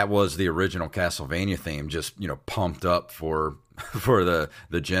 Like, that was the original Castlevania theme, just, pumped up for the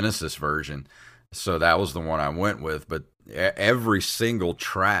Genesis version. So that was the one I went with. But every single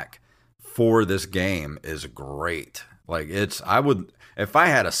track for this game is great. Like, if I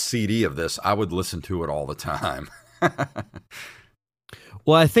had a CD of this, I would listen to it all the time.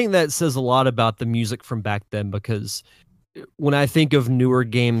 Well, I think that says a lot about the music from back then, because when I think of newer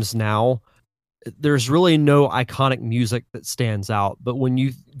games now, there's really no iconic music that stands out. But when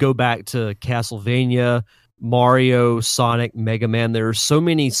you go back to Castlevania, Mario, Sonic, Mega Man, there are so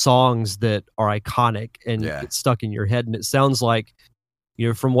many songs that are iconic and get stuck in your head. And it sounds like,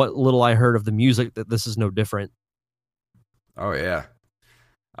 from what little I heard of the music, that this is no different. Oh, yeah.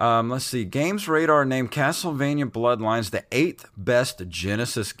 Let's see. Games Radar named Castlevania Bloodlines the 8th best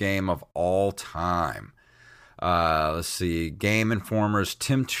Genesis game of all time. Let's see. Game Informer's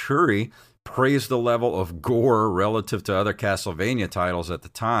Tim Turi praised the level of gore relative to other Castlevania titles at the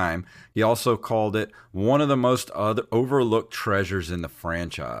time. He also called it one of the most overlooked treasures in the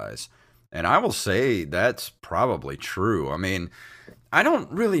franchise. And I will say that's probably true. I mean, I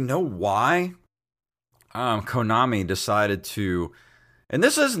don't really know why Konami decided to... And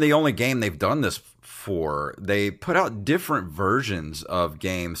this isn't the only game they've done this for. They put out different versions of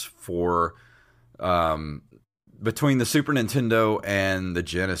games for... between the Super Nintendo and the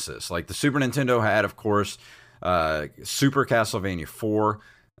Genesis. Like, the Super Nintendo had, of course, Super Castlevania 4.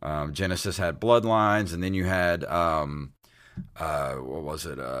 Genesis had Bloodlines, and then you had what was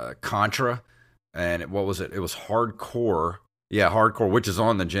it? Contra, and what was it? It was Hardcore. Yeah, Hardcore, which is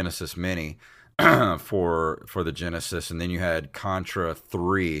on the Genesis Mini for the Genesis, and then you had Contra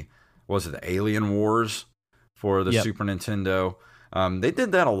 3. Was it the Alien Wars for the Super Nintendo? They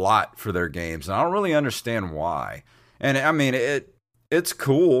did that a lot for their games, and I don't really understand why. And I mean, it's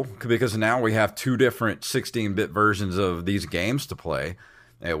cool because now we have two different 16-bit versions of these games to play,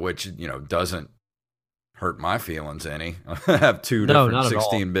 which, doesn't hurt my feelings any. I have two different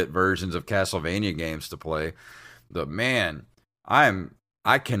 16-bit versions of Castlevania games to play. But man, I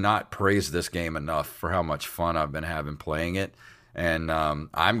cannot praise this game enough for how much fun I've been having playing it. And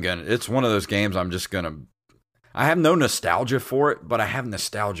it's one of those games I have no nostalgia for it, but I have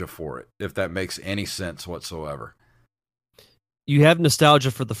nostalgia for it, if that makes any sense whatsoever. You have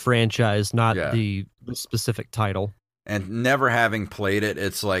nostalgia for the franchise, not the specific title. And never having played it,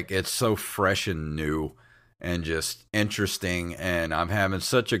 it's like it's so fresh and new and just interesting, and I'm having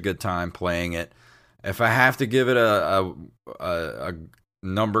such a good time playing it. If I have to give it a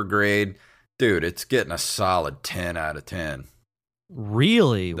number grade, dude, it's getting a solid 10 out of 10.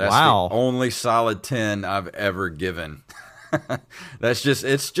 Really? That's wow. The only solid 10 I've ever given. It's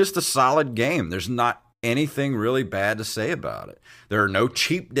just a solid game. There's not anything really bad to say about it. There are no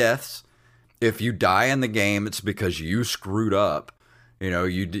cheap deaths. If you die in the game, it's because you screwed up.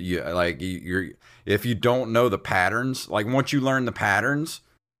 If you don't know the patterns, like once you learn the patterns,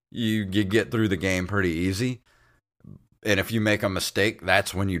 you get through the game pretty easy. And if you make a mistake,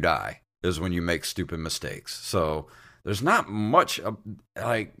 that's when you die, is when you make stupid mistakes. So there's not much,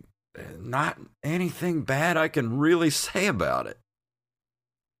 not anything bad I can really say about it.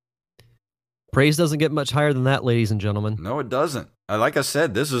 Praise doesn't get much higher than that, ladies and gentlemen. No, it doesn't. Like I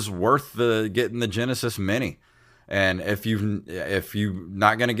said, this is worth getting the Genesis Mini. And if you're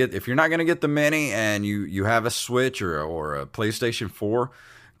not gonna get the Mini and you have a Switch or a PlayStation 4,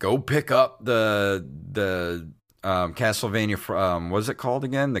 go pick up the Castlevania. What's it called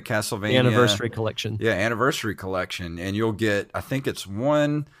again? The Castlevania Anniversary Collection. Yeah, Anniversary Collection, and you'll get. I think it's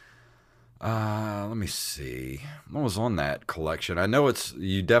one. Let me see. What was on that collection? I know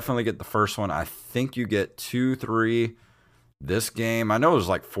you definitely get the first one. I think you get 2, 3. This game, I know there's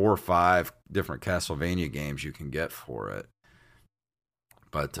like 4 or 5 different Castlevania games you can get for it.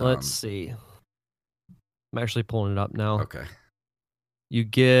 But let's see. I'm actually pulling it up now. Okay. You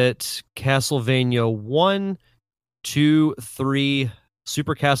get Castlevania 1, 2, 3,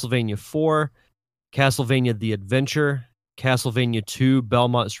 Super Castlevania 4, Castlevania The Adventure, Castlevania 2,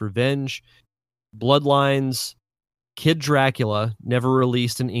 Belmont's Revenge, Bloodlines, Kid Dracula, never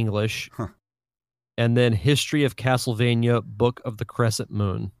released in English, and then History of Castlevania, Book of the Crescent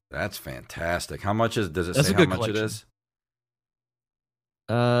Moon. That's fantastic. How much does it That's say a how good much collection. it is?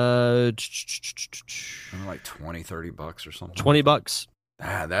 Like $20-$30 or something. $20.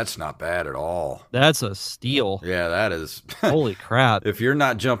 That's not bad at all. That's a steal. Yeah, that is. Holy crap. If you're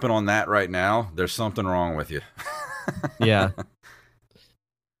not jumping on that right now, there's something wrong with you. Yeah.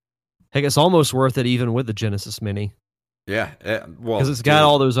 Heck, it's almost worth it even with the Genesis Mini. Yeah. Well, because it's got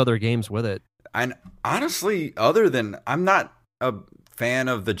all those other games with it. And honestly, I'm not a fan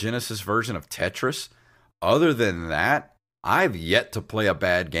of the Genesis version of Tetris. Other than that, I've yet to play a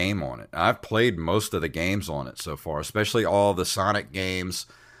bad game on it. I've played most of the games on it so far, especially all the Sonic games.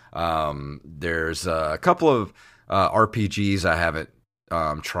 There's a couple of RPGs I haven't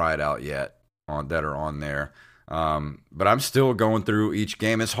tried out yet that are on there. But I'm still going through each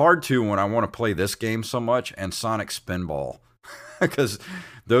game. It's hard to when I want to play this game so much and Sonic Spinball because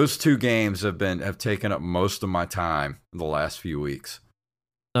those 2 games have taken up most of my time in the last few weeks.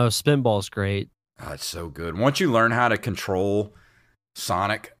 Oh, Spinball's great. Oh, it's so good. Once you learn how to control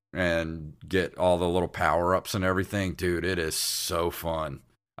Sonic and get all the little power-ups and everything, dude, it is so fun.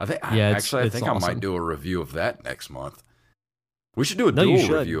 I think awesome. I might do a review of that next month. We should do a dual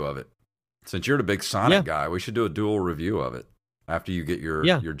review of it. Since you're the big Sonic guy, we should do a dual review of it after you get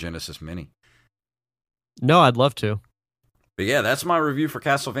your Genesis Mini. No, I'd love to. But yeah, that's my review for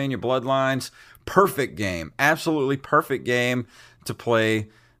Castlevania Bloodlines. Perfect game. Absolutely perfect game to play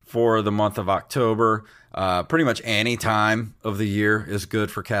for the month of October. Pretty much any time of the year is good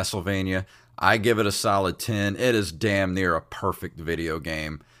for Castlevania. I give it a solid 10. It is damn near a perfect video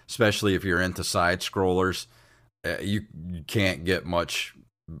game, especially if you're into side scrollers. You can't get much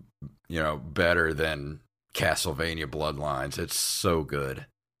better than Castlevania Bloodlines. It's so good.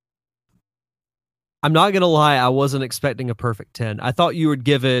 I'm not going to lie, I wasn't expecting a perfect 10. I thought you would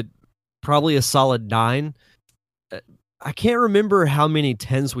give it probably a solid 9. I can't remember how many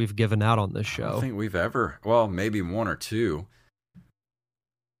 10s we've given out on this show. I don't think we've ever. Well, maybe 1 or 2.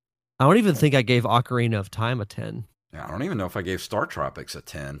 I don't even think I gave Ocarina of Time a 10. I don't even know if I gave Star Tropics a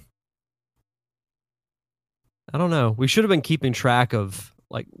 10. I don't know. We should have been keeping track of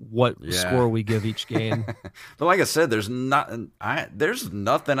what score we give each game. But like I said, there's nothing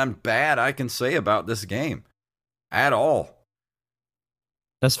bad I can say about this game at all.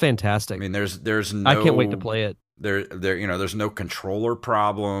 That's fantastic. I mean, there's no. I can't wait to play it. There's no controller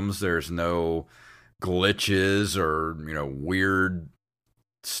problems. There's no glitches or weird,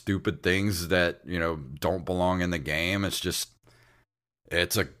 stupid things that don't belong in the game.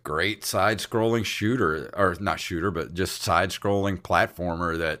 It's a great side-scrolling shooter, or not shooter, but just side-scrolling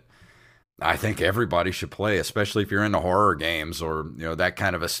platformer that I think everybody should play, especially if you're into horror games or that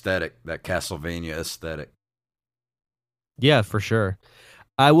kind of aesthetic, that Castlevania aesthetic. Yeah, for sure.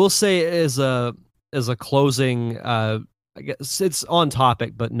 I will say as a closing, I guess it's on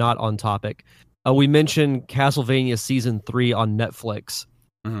topic but not on topic. We mentioned Castlevania Season 3 on Netflix.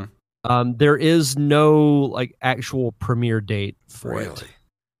 Mm-hmm. There is no actual premiere date for it.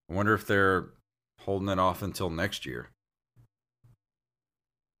 I wonder if they're holding it off until next year.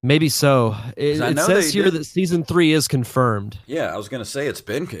 Maybe so. It says here that Season 3 is confirmed. Yeah, I was going to say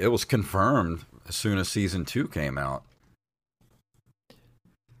it was confirmed as soon as Season 2 came out.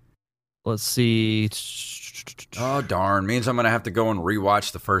 Let's see. Oh, darn. Means I'm going to have to go and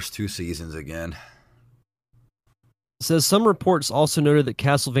rewatch the first 2 seasons again. It says some reports also noted that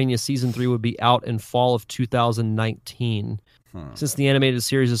Castlevania Season 3 would be out in fall of 2019, since the animated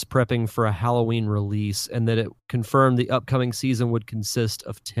series is prepping for a Halloween release, and that it confirmed the upcoming season would consist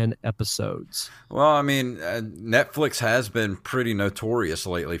of 10 episodes. Well, I mean, Netflix has been pretty notorious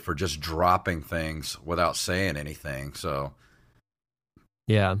lately for just dropping things without saying anything, so...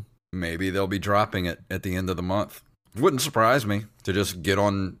 Yeah. Maybe they'll be dropping it at the end of the month. Wouldn't surprise me to just get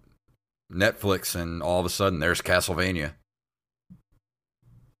on Netflix and all of a sudden there's Castlevania.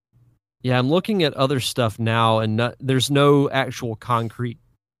 Yeah, I'm looking at other stuff now, and there's no actual concrete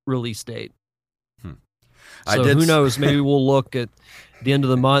release date. I So did. who knows? Maybe we'll look at the end of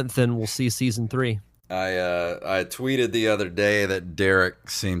the month and we'll see season 3. I tweeted the other day that Derek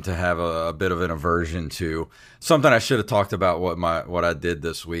seemed to have a bit of an aversion to something I should have talked about what I did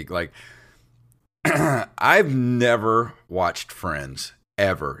this week. Like I've never watched Friends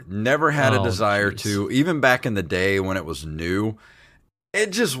ever. Never had a desire to, even back in the day when it was new.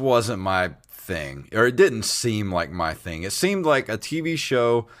 It just wasn't my thing, or it didn't seem like my thing. It seemed like a TV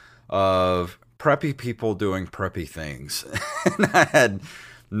show of preppy people doing preppy things. And I had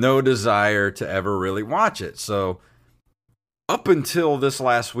no desire to ever really watch it. So up until this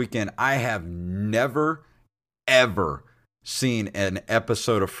last weekend, I have never, ever seen an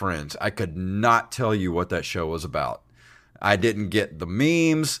episode of Friends. I could not tell you what that show was about. I didn't get the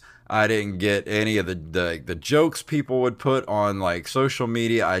memes. I didn't get any of the jokes people would put on like social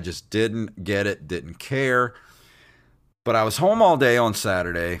media. I just didn't get it, didn't care. But I was home all day on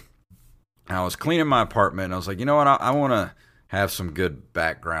Saturday. I was cleaning my apartment. And I was like, you know what? I want to have some good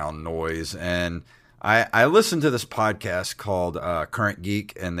background noise. And I listened to this podcast called Current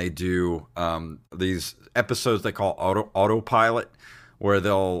Geek, and they do these episodes they call Autopilot, where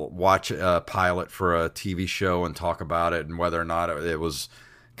they'll watch a pilot for a TV show and talk about it and whether or not it was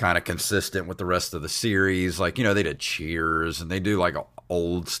kind of consistent with the rest of the series. Like, you know, they did Cheers, and they do like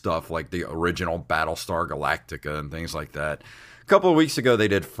old stuff like the original Battlestar Galactica and things like that. A couple of weeks ago, they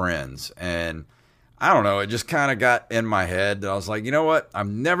did Friends, and I don't know, it just kind of got in my head that I was like, you know what? I've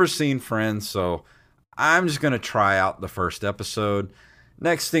never seen Friends, so I'm just going to try out the first episode.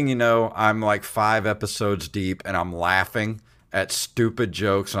 Next thing you know, I'm like 5 episodes deep, and I'm laughing at stupid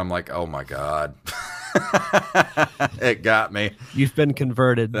jokes, and I'm like, oh my God. It got me. You've been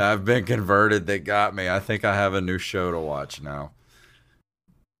converted. I've been converted. They got me. I think I have a new show to watch now.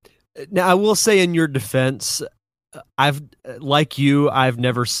 Now, I will say in your defense, I've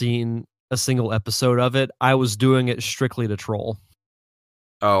never seen a single episode of it. I was doing it strictly to troll.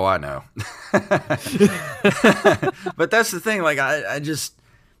 Oh, I know. But that's the thing. Like, it just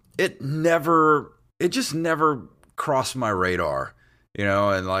never crossed my radar, you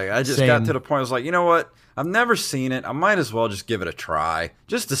know? And like, I just got to the point, I was like, you know what? I've never seen it. I might as well just give it a try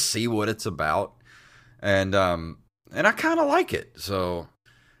just to see what it's about. And I kind of like it. So,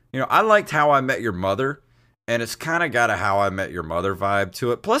 you know, I liked How I Met Your Mother, and it's kind of got a How I Met Your Mother vibe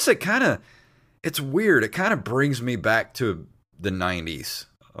to it. Plus, it's weird. It kind of brings me back to the 90s.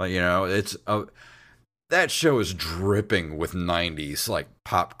 You know, that show is dripping with 90s, like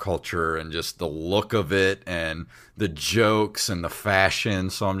pop culture and just the look of it and the jokes and the fashion.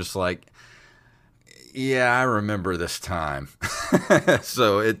 So I'm just like, yeah, I remember this time.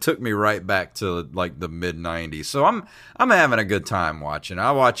 So it took me right back to like the mid 90s. So I'm having a good time watching.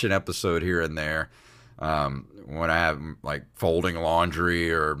 I watch an episode here and there when I have like folding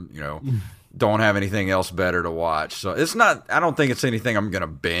laundry or, you know, don't have anything else better to watch. So I don't think it's anything I'm going to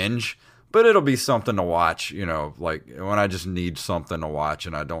binge, but it'll be something to watch, you know, like when I just need something to watch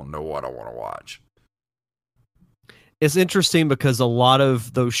and I don't know what I want to watch. It's interesting because a lot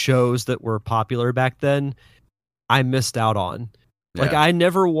of those shows that were popular back then, I missed out on. Yeah. Like, I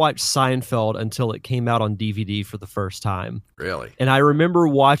never watched Seinfeld until it came out on DVD for the first time. Really? And I remember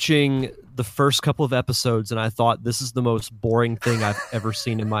watching the first couple of episodes, and I thought, this is the most boring thing I've ever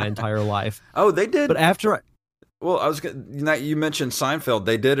seen in my entire life. Oh, they did? But after you mentioned Seinfeld.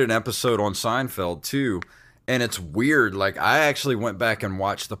 They did an episode on Seinfeld, too. And it's weird. Like, I actually went back and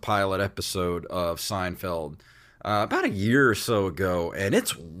watched the pilot episode of Seinfeld about a year or so ago, and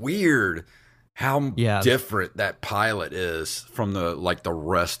it's weird how different that pilot is from the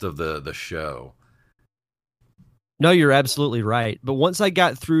rest of the show. No, you're absolutely right. But once I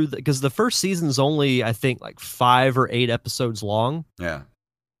got through, because the first season's only, I think, like 5 or 8 episodes long. Yeah.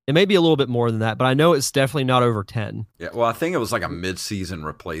 It may be a little bit more than that, but I know it's definitely not over 10. Yeah, well, I think it was like a mid-season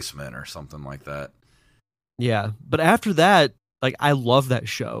replacement or something like that. Yeah, but after that, like, I love that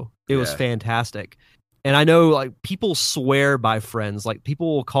show. It was fantastic. And I know, like, people swear by Friends. Like,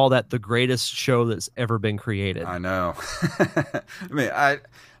 people will call that the greatest show that's ever been created. I know.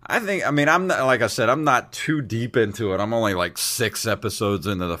 I'm not, like I said, I'm not too deep into it. I'm only like 6 episodes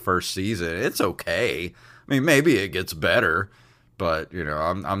into the first season. It's okay. I mean, maybe it gets better, but you know,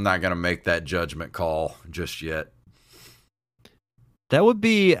 I'm not gonna make that judgment call just yet. That would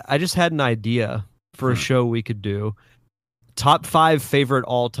be. I just had an idea for a show we could do. Top 5 favorite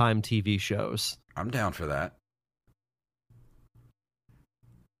all-time TV shows. I'm down for that.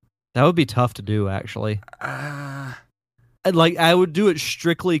 That would be tough to do, actually. I would do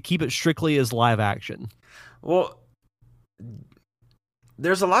it keep it strictly as live action. Well,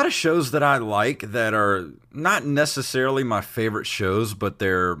 there's a lot of shows that I like that are not necessarily my favorite shows, but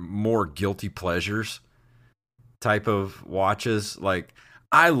they're more guilty pleasures. type of watches. Like,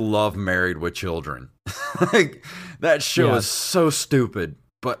 I love Married with Children. Like, that show is so stupid,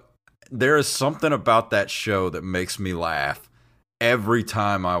 but there is something about that show that makes me laugh every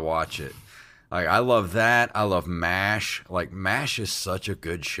time I watch it. Like, I love that. I love MASH. Like, MASH is such a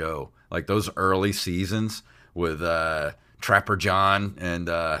good show. Like, those early seasons with Trapper John and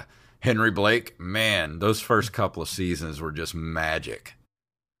Henry Blake, man, those first couple of seasons were just magic.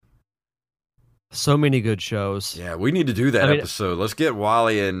 So many good shows. Yeah, we need to do that episode. Let's get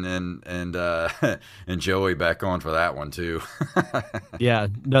Wally and and Joey back on for that one too. Yeah,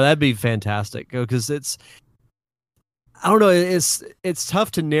 no, that'd be fantastic because I don't know, it's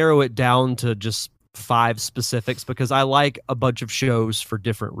tough to narrow it down to just 5 specifics because I like a bunch of shows for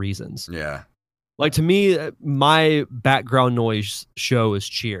different reasons. Yeah. Like, to me, my background noise show is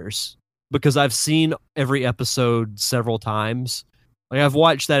Cheers because I've seen every episode several times. Like, I've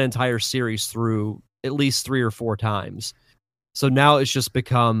watched that entire series through at least 3 or 4 times. So now it's just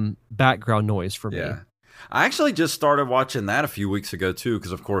become background noise for me. Yeah. I actually just started watching that a few weeks ago too,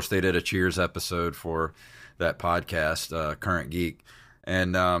 because of course they did a Cheers episode for that podcast, Current Geek.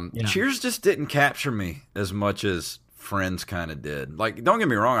 And Cheers just didn't capture me as much as Friends kind of did. Like, don't get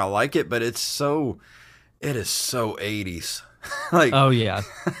me wrong, I like it, but it is so 80s. Like, oh yeah.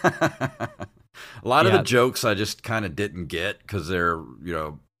 A lot of the jokes I just kind of didn't get because they're,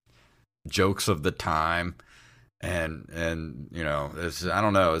 jokes of the time, and it's, I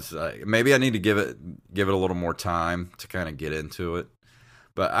don't know, it's maybe I need to give it a little more time to kind of get into it.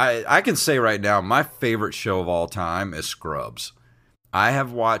 But I can say right now, my favorite show of all time is Scrubs. I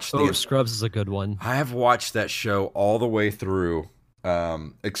have watched Scrubs is a good one. I have watched that show all the way through,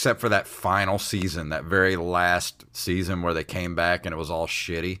 except for that final season, that very last season where they came back and it was all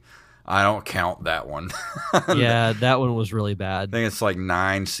shitty. I don't count that one. Yeah, that one was really bad. I think it's like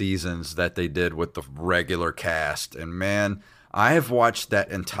 9 seasons that they did with the regular cast. And man, I have watched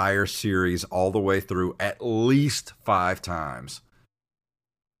that entire series all the way through at least 5 times.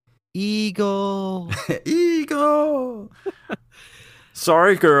 Eagle. Eagle.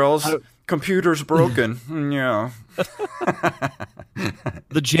 Sorry, girls. Computer's broken. Yeah.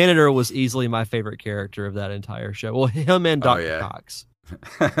 The janitor was easily my favorite character of that entire show. Well, him and Dr. Cox.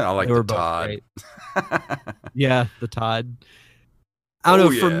 I like the Todd. Yeah, the Todd. I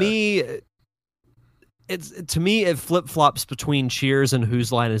don't know. For me, it flip flops between Cheers and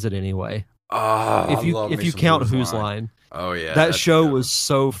Whose Line Is It Anyway? Oh, if you count Whose Line. Oh yeah, that show was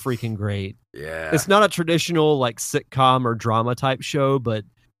so freaking great. Yeah, it's not a traditional like sitcom or drama type show, but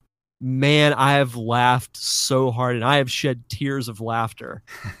man, I have laughed so hard and I have shed tears of laughter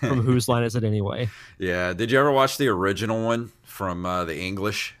from Whose Line Is It Anyway? Yeah. Did you ever watch the original one from the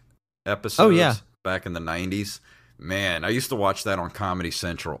English episodes? Oh yeah, back in the 90s. Man, I used to watch that on Comedy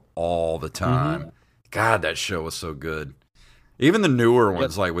Central all the time. Mm-hmm. God, that show was so good. Even the newer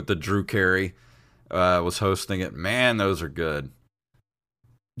ones, like with the Drew Carey was hosting it. Man, those are good.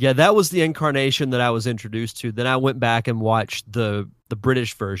 Yeah, that was the incarnation that I was introduced to. Then I went back and watched the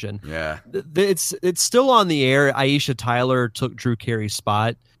British version. Yeah, it's still on the air. Aisha Tyler took Drew Carey's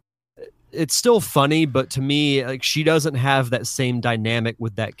spot. It's still funny, but to me, like, she doesn't have that same dynamic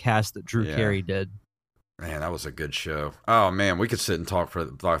with that cast that Drew Carey did. Man, that was a good show. Oh man, we could sit and talk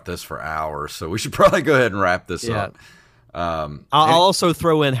this for hours. So we should probably go ahead and wrap this up. I'll also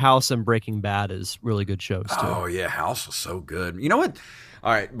throw in House and Breaking Bad as really good shows too. Oh yeah, House was so good. You know what?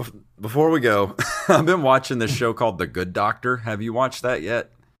 All right, before we go, I've been watching this show called The Good Doctor. Have you watched that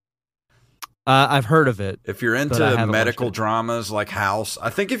yet? I've heard of it. If you're into medical dramas like House, I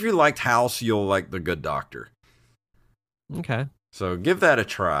think if you liked House, you'll like The Good Doctor. Okay. So give that a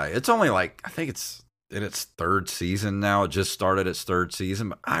try. It's only I think it's in its 3rd season now. It just started its 3rd season,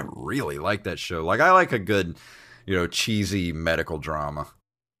 but I really like that show. Like, I like a good, cheesy medical drama.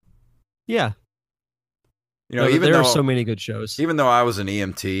 Yeah. Even there though are so many good shows. Even though I was an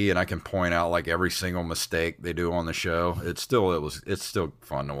EMT and I can point out like every single mistake they do on the show, it's still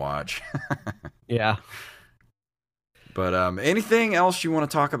fun to watch. Yeah. But anything else you want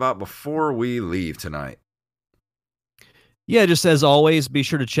to talk about before we leave tonight? Yeah, just as always, be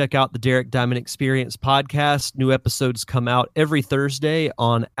sure to check out the Derek Diamond Experience podcast. New episodes come out every Thursday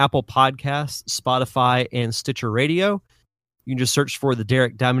on Apple Podcasts, Spotify, and Stitcher Radio. You can just search for the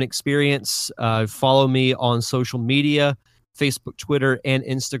Derek Diamond Experience. Follow me on social media, Facebook, Twitter, and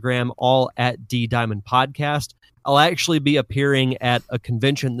Instagram, all at D Diamond Podcast. I'll actually be appearing at a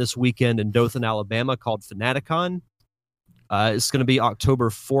convention this weekend in Dothan, Alabama called Fanaticon. It's going to be October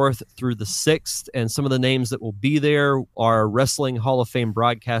 4th through the 6th, and some of the names that will be there are Wrestling Hall of Fame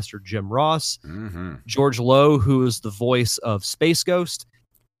broadcaster Jim Ross, George Lowe, who is the voice of Space Ghost,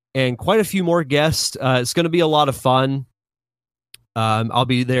 and quite a few more guests. It's going to be a lot of fun. I'll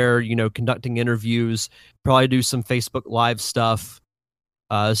be there, conducting interviews, probably do some Facebook Live stuff.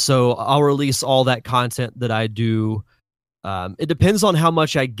 So I'll release all that content that I do. It depends on how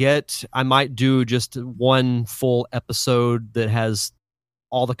much I get. I might do just one full episode that has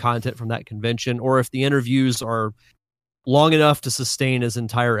all the content from that convention, or if the interviews are long enough to sustain as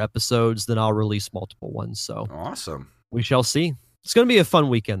entire episodes, then I'll release multiple ones. So awesome. We shall see. It's going to be a fun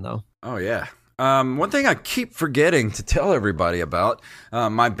weekend, though. Oh, yeah. One thing I keep forgetting to tell everybody about,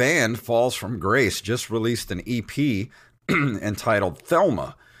 my band Falls from Grace just released an EP entitled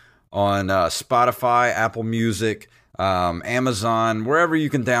Thelma on Spotify, Apple Music, Amazon, wherever you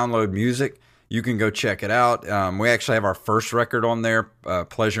can download music. You can go check it out. We actually have our first record on there,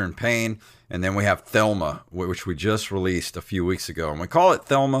 Pleasure and Pain, and then we have Thelma, which we just released a few weeks ago. And we call it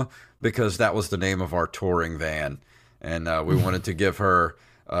Thelma because that was the name of our touring van, and we wanted to give her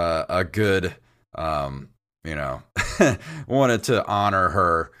a good... wanted to honor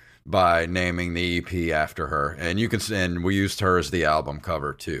her by naming the EP after her, and we used her as the album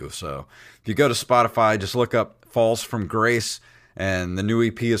cover too. So if you go to Spotify, just look up Falls from Grace, and the new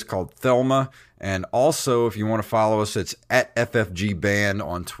EP is called Thelma. And also, if you want to follow us, it's at FFG Band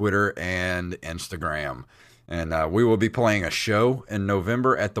on Twitter and Instagram. And we will be playing a show in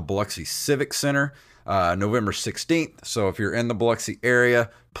November at the Biloxi Civic Center, November 16th. So if you're in the Biloxi area,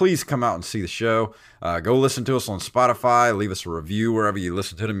 please come out and see the show. Go listen to us on Spotify. Leave us a review wherever you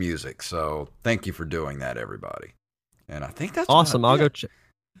listen to the music. So thank you for doing that, everybody. And I think that's awesome. I'll go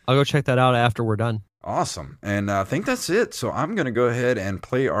check that out after we're done. Awesome. And I think that's it. So I'm going to go ahead and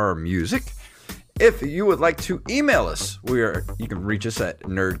play our music. If you would like to email us, you can reach us at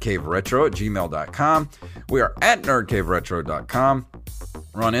nerdcaveretro@gmail.com. We are at nerdcaveretro.com.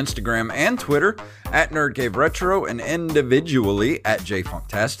 We're on Instagram and Twitter at nerdcaveretro, and individually at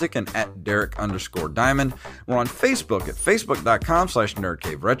jfunktastic and at Derek_Diamond. We're on Facebook at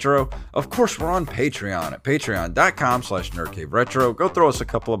facebook.com/nerdcaveretro. Of course, we're on Patreon at patreon.com/nerdcaveretro. Go throw us a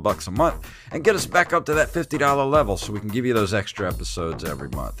couple of bucks a month and get us back up to that $50 level so we can give you those extra episodes every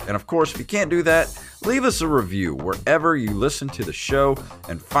month. And of course, if you can't do that, leave us a review wherever you listen to the show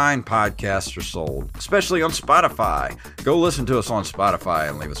and find podcasts are sold, especially on Spotify. Go listen to us on Spotify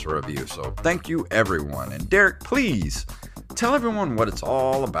and leave us a review. So thank you, everyone. And Derek, please tell everyone what it's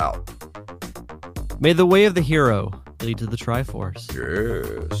all about. May the way of the hero lead to the Triforce.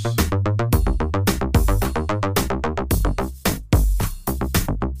 Yes.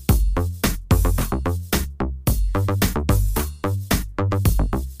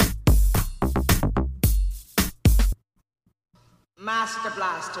 Master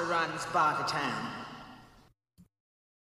Blaster runs Bartertown.